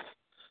stuff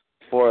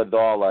for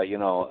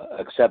 $1.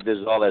 Accept this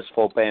all as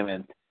full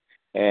payment,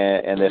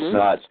 and if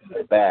not,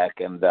 send it back.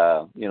 And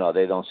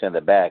they don't send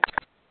it back,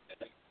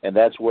 and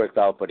that's worked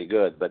out pretty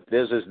good. But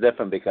this is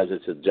different because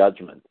it's a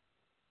judgment.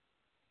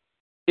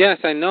 Yes,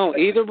 I know.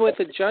 Either with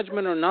a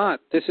judgment or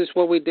not, this is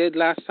what we did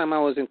last time I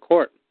was in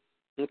court.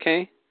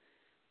 Okay.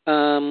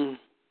 We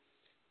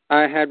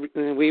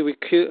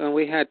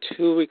had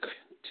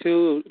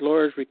two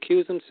lawyers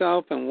recuse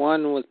themselves, and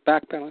one was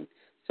backpedaling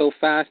so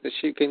fast that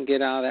she couldn't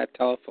get out of that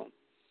telephone.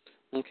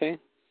 Okay,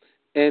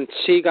 and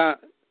she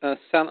got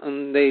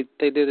they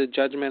did a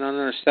judgment on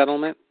her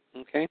settlement.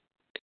 Okay,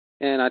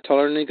 and I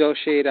told her to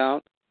negotiate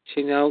out.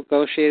 She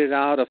negotiated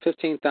out of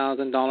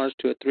 $15,000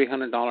 to a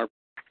 $300.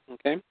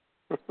 Okay.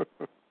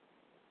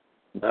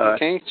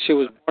 Okay, she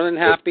was more than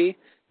happy.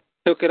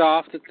 Took it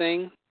off the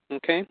thing.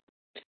 Okay.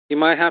 You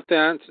might have to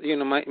answer,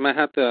 might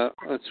have to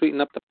sweeten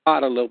up the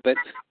pot a little bit,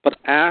 but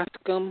ask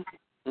them,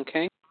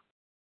 okay?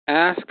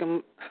 Ask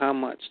them how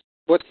much.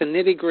 What's the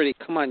nitty-gritty?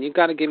 Come on, you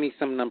got to give me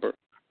some number.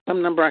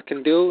 Some number I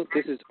can do.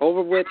 This is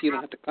over with. You don't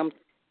have to come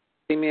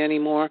see me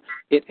anymore.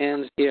 It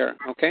ends here,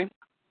 okay?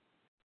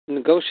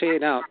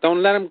 Negotiate out.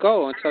 Don't let him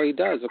go until he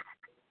does. Okay?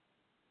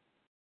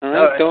 All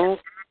right?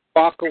 Don't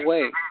walk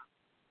away.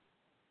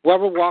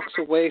 Whoever walks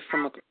away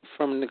from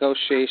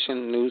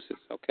negotiation loses,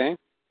 okay?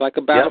 Like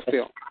a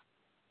battlefield.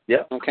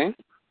 Yeah. Okay?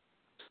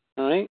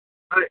 All right?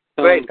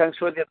 Great. Thanks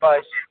for the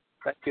advice.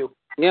 Thank you.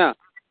 Yeah.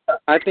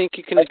 I think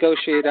you can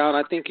negotiate out.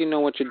 I think you know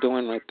what you're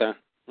doing right there.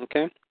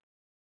 Okay?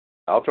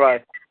 I'll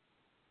try.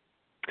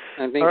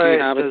 I think you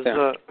have it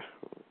there.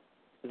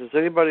 Does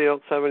anybody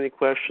else have any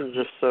questions?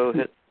 If so,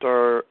 hit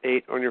star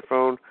 8 on your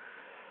phone.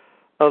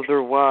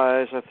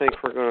 Otherwise, I think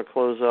we're going to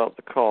close out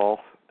the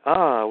call.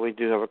 We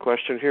do have a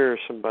question here.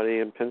 Somebody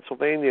in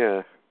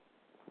Pennsylvania.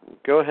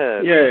 Go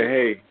ahead.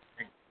 Yeah,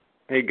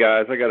 hey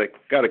guys, I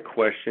got a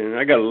question.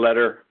 I got a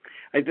letter.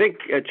 I think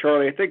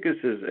Charlie, I think this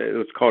is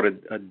it's called a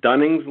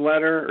Dunning's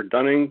letter or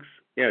Dunning's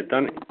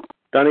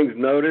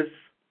notice.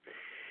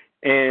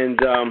 And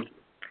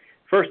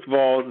first of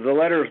all, the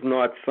letter is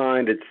not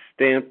signed. It's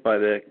stamped by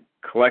the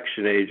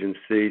collection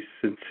agency,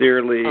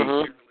 sincerely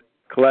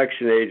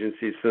collection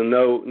agency. So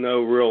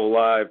no real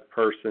live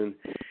person.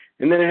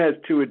 And then it has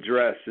 2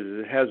 addresses.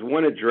 It has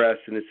one address,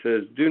 and it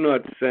says, "Do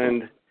not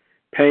send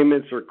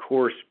payments or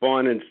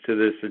correspondence to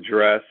this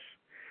address."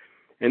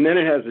 And then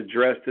it has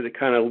address that it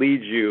kind of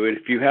leads you. And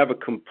if you have a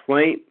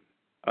complaint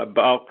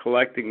about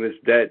collecting this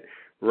debt,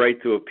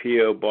 write to a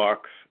P.O.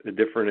 box, a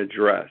different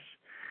address.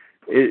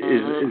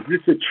 Is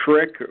this a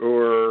trick,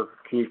 or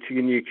can you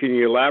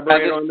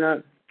elaborate on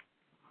that?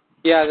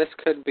 Yeah, this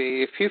could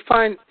be. If you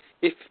find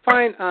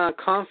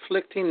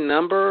conflicting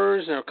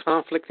numbers or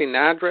conflicting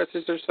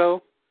addresses or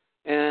so,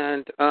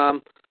 and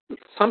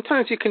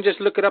sometimes you can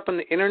just look it up on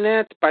the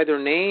internet by their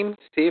name,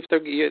 see if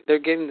they're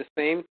getting the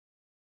same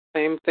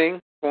thing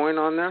going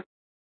on there.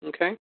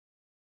 Okay.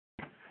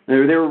 They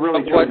were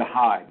really trying to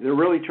hide. They're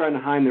really trying to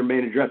hide their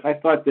main address. I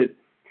thought that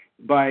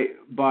by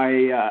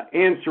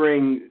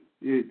answering,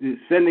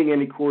 sending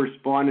any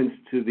correspondence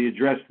to the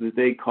address that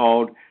they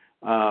called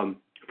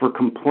for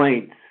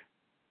complaints,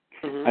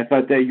 I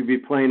thought that you'd be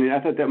playing it. I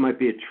thought that might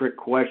be a trick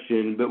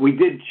question, but we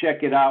did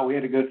check it out. We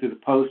had to go to the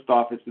post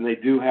office, and they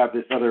do have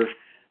this other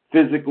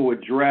physical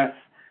address,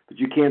 but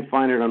you can't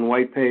find it on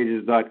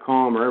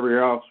whitepages.com or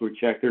everywhere else we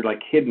checked. They're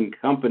like hidden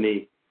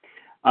company.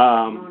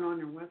 Not on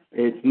their website.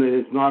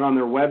 It's not on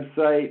their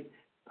website,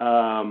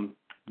 but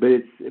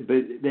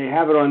they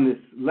have it on this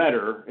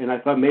letter, and I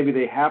thought maybe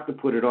they have to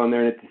put it on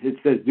there, and it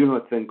says "Do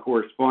not send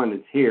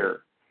correspondence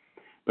here."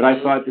 But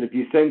I thought that if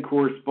you send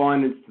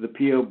correspondence to the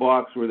P.O.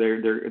 box where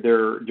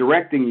they're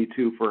directing you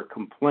to for a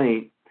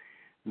complaint,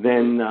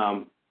 then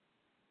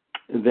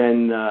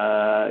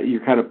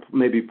you're kind of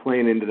maybe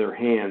playing into their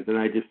hands. And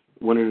I just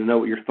wanted to know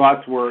what your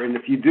thoughts were. And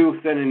if you do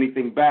send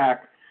anything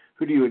back,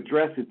 who do you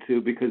address it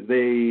to? Because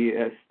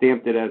they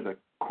stamped it as an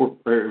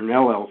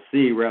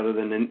LLC rather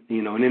than an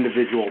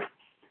individual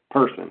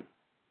person.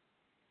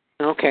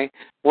 Okay.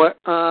 What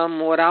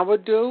I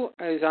would do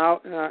is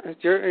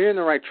you're in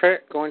the right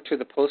track going to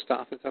the post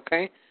office.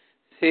 Okay.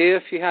 See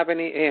if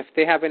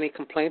they have any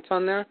complaints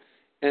on there,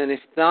 and if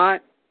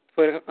not,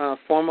 put a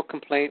formal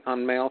complaint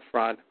on mail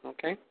fraud.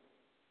 Okay.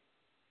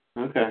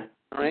 Okay.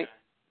 All right.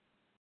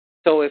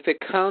 So if it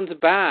comes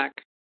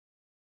back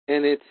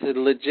and it's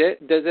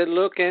legit, does it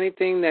look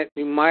anything that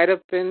it might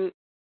have been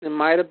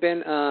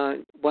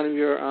one of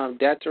your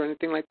debts or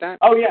anything like that?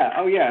 Oh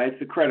yeah.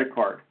 It's a credit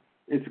card.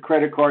 It's a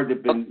credit card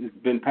that's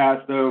been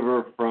passed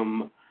over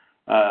from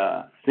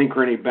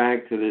Synchrony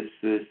Bank to this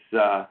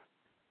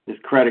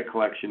credit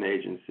collection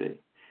agency,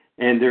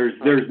 and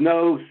there's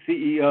no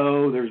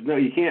CEO.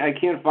 I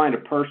can't find a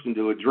person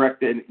to address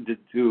any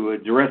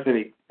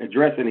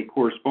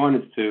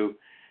correspondence to.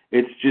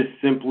 It's just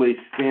simply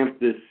stamped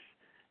this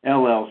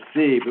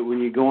LLC. But when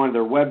you go on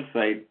their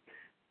website,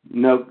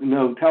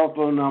 no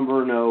telephone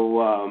number,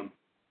 no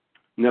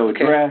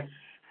address.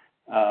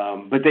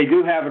 But they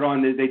do have it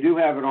on. They do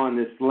have it on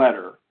this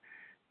letter.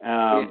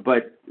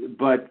 But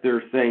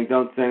they're saying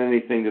don't send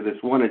anything to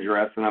this one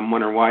address, and I'm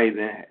wondering why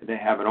they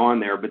have it on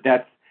there. But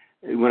that's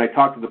when I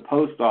talked to the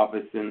post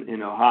office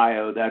in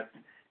Ohio.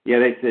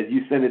 They said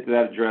you send it to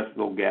that address,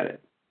 they'll get it.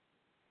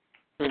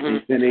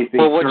 You send anything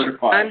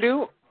certified.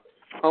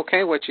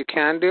 What you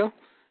can do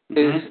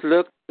is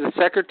look. The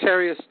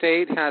Secretary of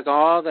State has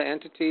all the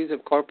entities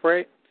of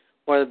corporate,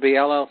 whether it be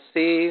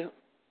LLC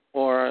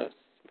or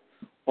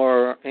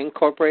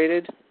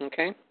incorporated,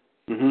 okay?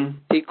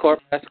 C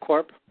Corp, S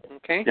Corp,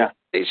 okay? Yeah.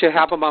 They should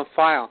have them on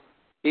file.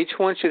 Each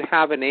one should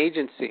have an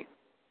agency,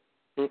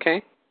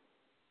 okay?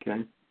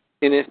 Okay.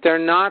 And if they're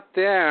not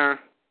there,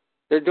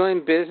 they're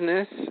doing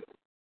business,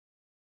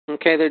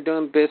 okay? They're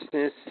doing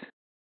business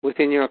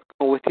within your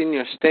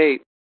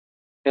state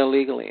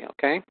illegally,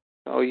 okay?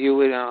 So you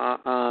would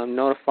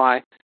notify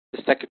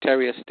the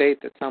Secretary of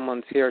State that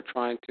someone's here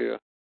trying to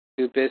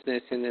do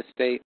business in this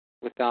state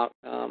without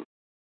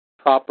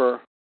proper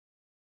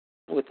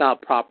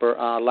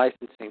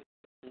licensing.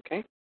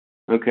 Okay?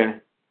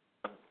 Okay.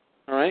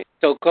 All right.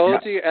 So go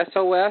to your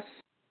SOS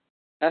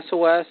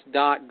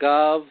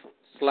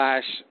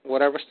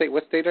sos.gov/whatever state.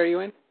 What state are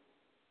you in?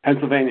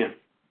 Pennsylvania.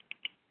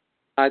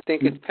 I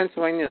think it's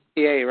Pennsylvania,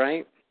 PA,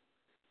 right?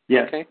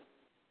 Yes. Okay.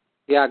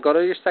 Yeah, go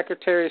to your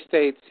Secretary of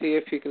State, see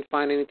if you can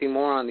find anything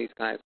more on these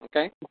guys,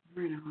 okay?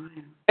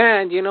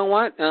 And you know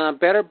what?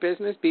 Better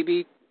Business,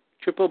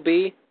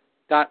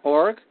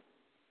 BBBBB.org.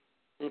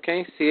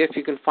 Okay, see if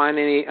you can find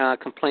any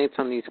complaints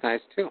on these guys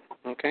too,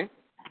 okay?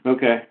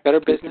 Okay.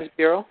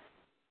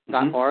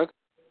 BetterBusinessBureau.org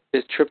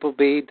is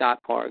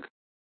BBB.org.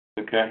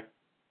 Okay.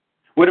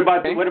 What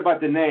about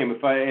the name?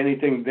 If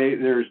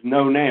there's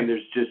no name.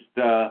 There's just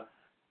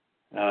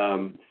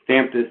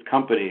stamped as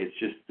company. It's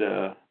just.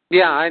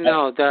 Yeah, I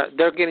know.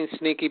 They're getting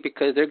sneaky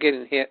because they're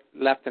getting hit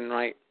left and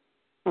right.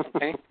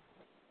 Okay.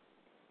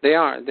 They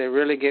are. They're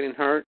really getting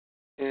hurt,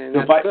 and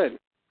that's good.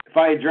 If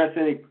I address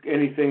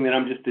anything, then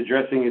I'm just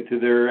addressing it to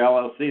their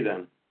LLC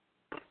then.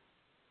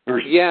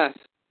 Yes,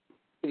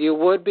 you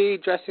would be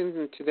addressing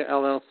them to the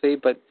LLC,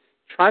 but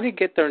try to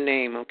get their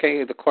name.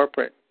 Okay, the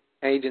corporate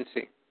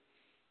agency.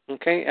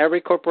 Okay,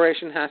 every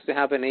corporation has to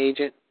have an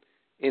agent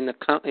in the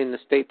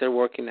state they're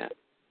working at.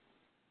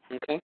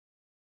 Okay.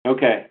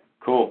 Okay.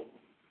 Cool.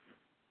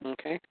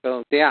 Okay,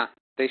 so yeah,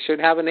 they should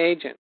have an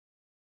agent.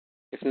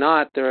 If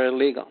not, they're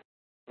illegal.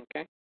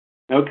 Okay.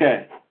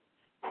 Okay.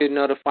 You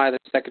notify the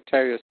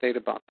Secretary of State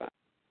about that.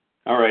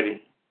 All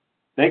righty.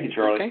 Thank you,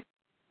 Charlie. Okay.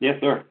 Yes,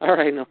 sir. All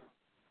right. No.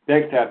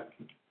 Thanks, Tab.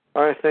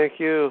 All right, thank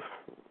you.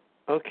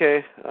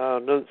 Okay,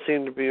 doesn't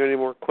seem to be any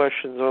more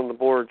questions on the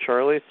board,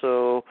 Charlie,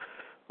 so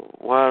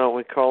why don't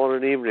we call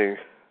it an evening?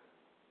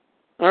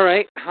 All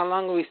right. How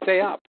long will we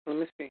stay up? Let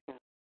me see.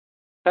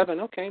 7.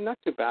 Okay, not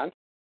too bad.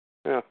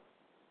 Yeah.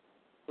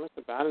 Not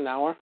too bad. An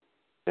hour.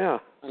 Yeah.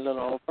 A little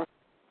over.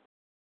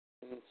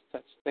 And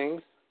such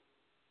things.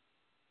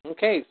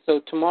 Okay,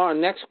 so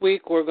next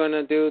week, we're going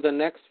to do the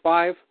next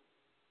 5.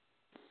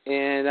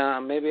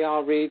 And maybe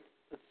I'll read,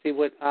 see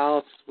what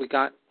else we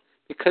got.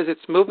 Because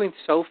it's moving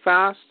so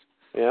fast.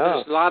 Yeah.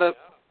 There's a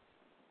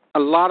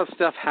lot of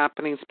stuff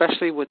happening,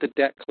 especially with the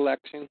debt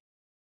collection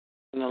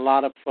and a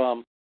lot of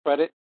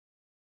credit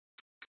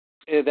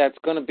that's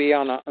going to be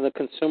on the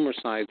consumer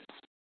side.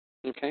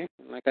 Okay?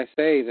 Like I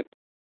say,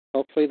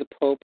 hopefully the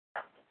Pope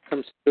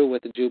comes through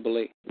with the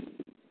Jubilee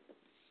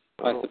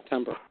by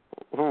September.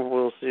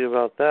 We'll see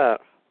about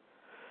that.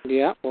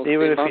 Yeah, we'll see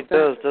Even if about he that.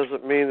 does,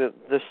 doesn't mean that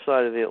this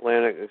side of the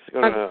Atlantic is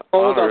going to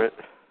honor it.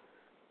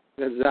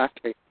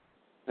 Exactly.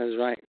 That's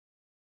right.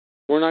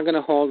 We're not going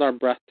to hold our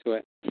breath to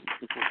it.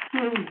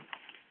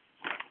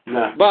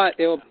 No. But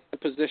it will be a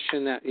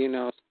position that,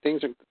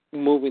 things are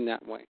moving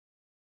that way.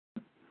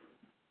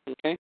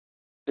 Okay?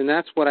 And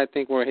that's what I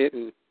think we're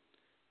hitting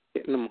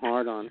them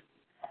hard on.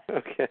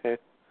 Okay.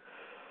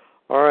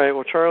 All right.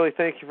 Well, Charlie,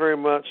 thank you very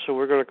much. So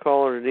we're going to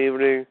call it an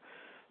evening.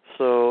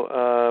 So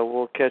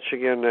we'll catch you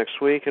again next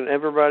week. And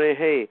everybody,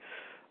 hey,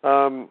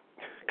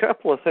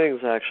 couple of things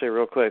actually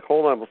real quick.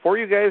 Hold on. Before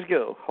you guys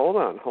go, hold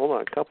on.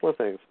 Couple of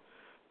things.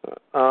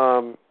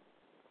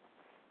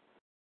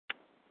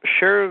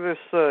 Share this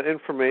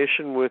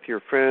information with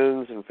your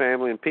friends and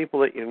family and people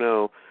that you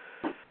know.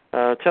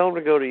 Tell them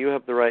to go to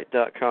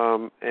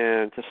youhavetheright.com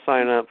and to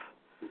sign up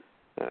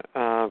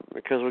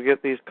because we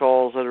get these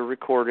calls that are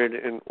recorded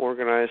in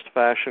organized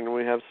fashion.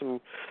 We have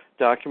some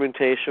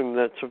documentation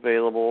that's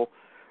available.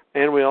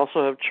 And we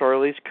also have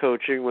Charlie's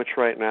coaching, which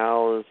right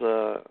now is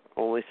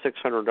only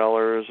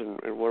 $600,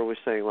 and what are we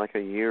saying, like a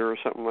year or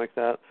something like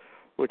that,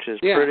 which is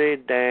pretty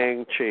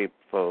dang cheap,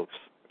 folks.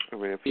 I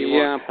mean, if you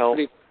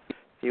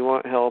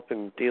want help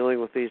in dealing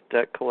with these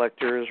debt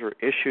collectors or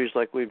issues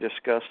like we've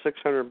discussed,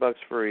 $600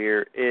 for a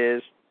year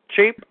is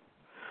cheap.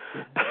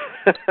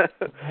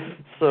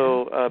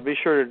 So be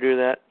sure to do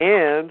that.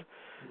 And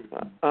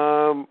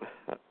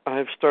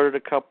I've started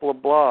a couple of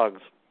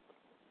blogs.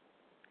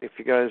 If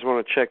you guys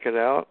want to check it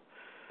out,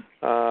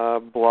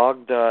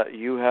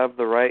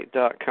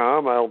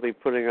 blog.youhavetheright.com. I'll be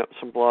putting up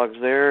some blogs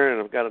there,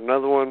 and I've got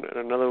another one at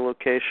another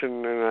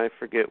location, and I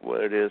forget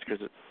what it is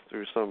because it's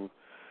through some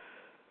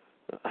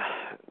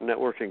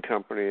networking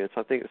company.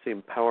 I think it's the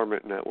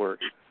Empowerment Network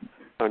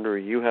under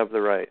You Have the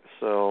Right.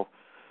 So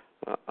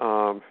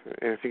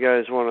if you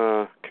guys want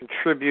to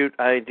contribute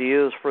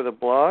ideas for the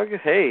blog,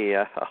 hey,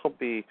 I'll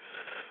be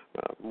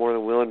more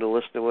than willing to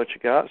listen to what you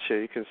got, so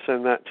you can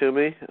send that to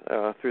me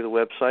through the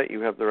website,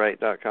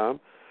 youhavetheright.com.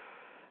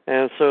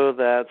 And so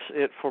that's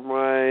it for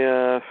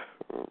my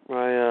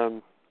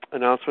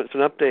announcements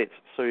and updates.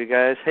 So you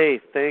guys, hey,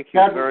 thank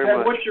you very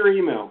much. What's your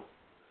email?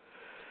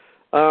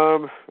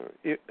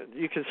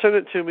 You can send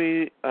it to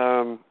me,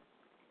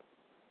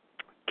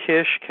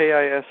 Kish,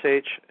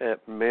 Kish,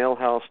 at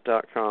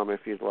mailhouse.com if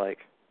you'd like.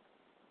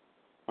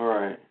 All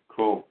right,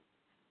 cool.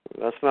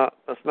 That's not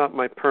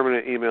my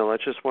permanent email. I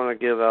just want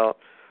to give out,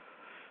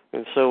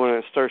 and so when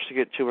it starts to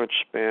get too much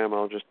spam,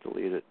 I'll just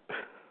delete it.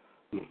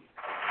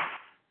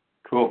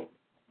 Cool.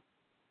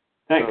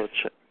 Thanks.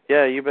 So,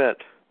 yeah, you bet.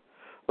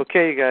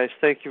 Okay, you guys,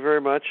 thank you very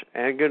much,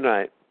 and good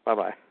night.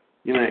 Bye-bye.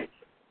 Good night.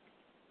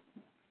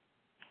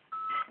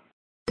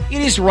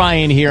 It is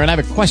Ryan here, and I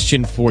have a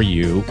question for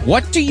you.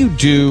 What do you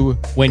do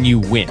when you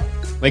win?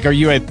 Like, are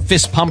you a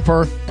fist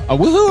pumper, a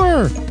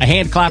woohooer, a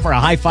hand clapper, a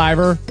high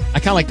fiver? I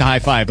kind of like the high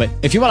five, but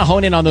if you want to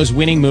hone in on those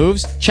winning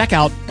moves, check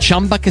out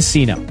Chumba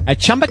Casino. At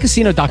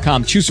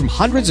ChumbaCasino.com, choose from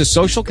hundreds of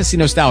social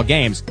casino-style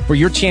games for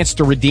your chance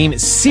to redeem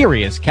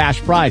serious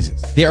cash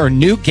prizes. There are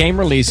new game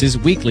releases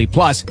weekly,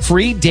 plus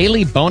free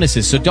daily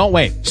bonuses. So don't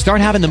wait. Start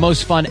having the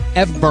most fun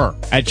ever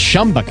at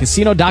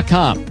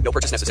ChumbaCasino.com. No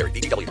purchase necessary.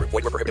 VGW Group.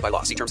 Void where prohibited by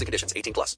law. See terms and conditions. 18+.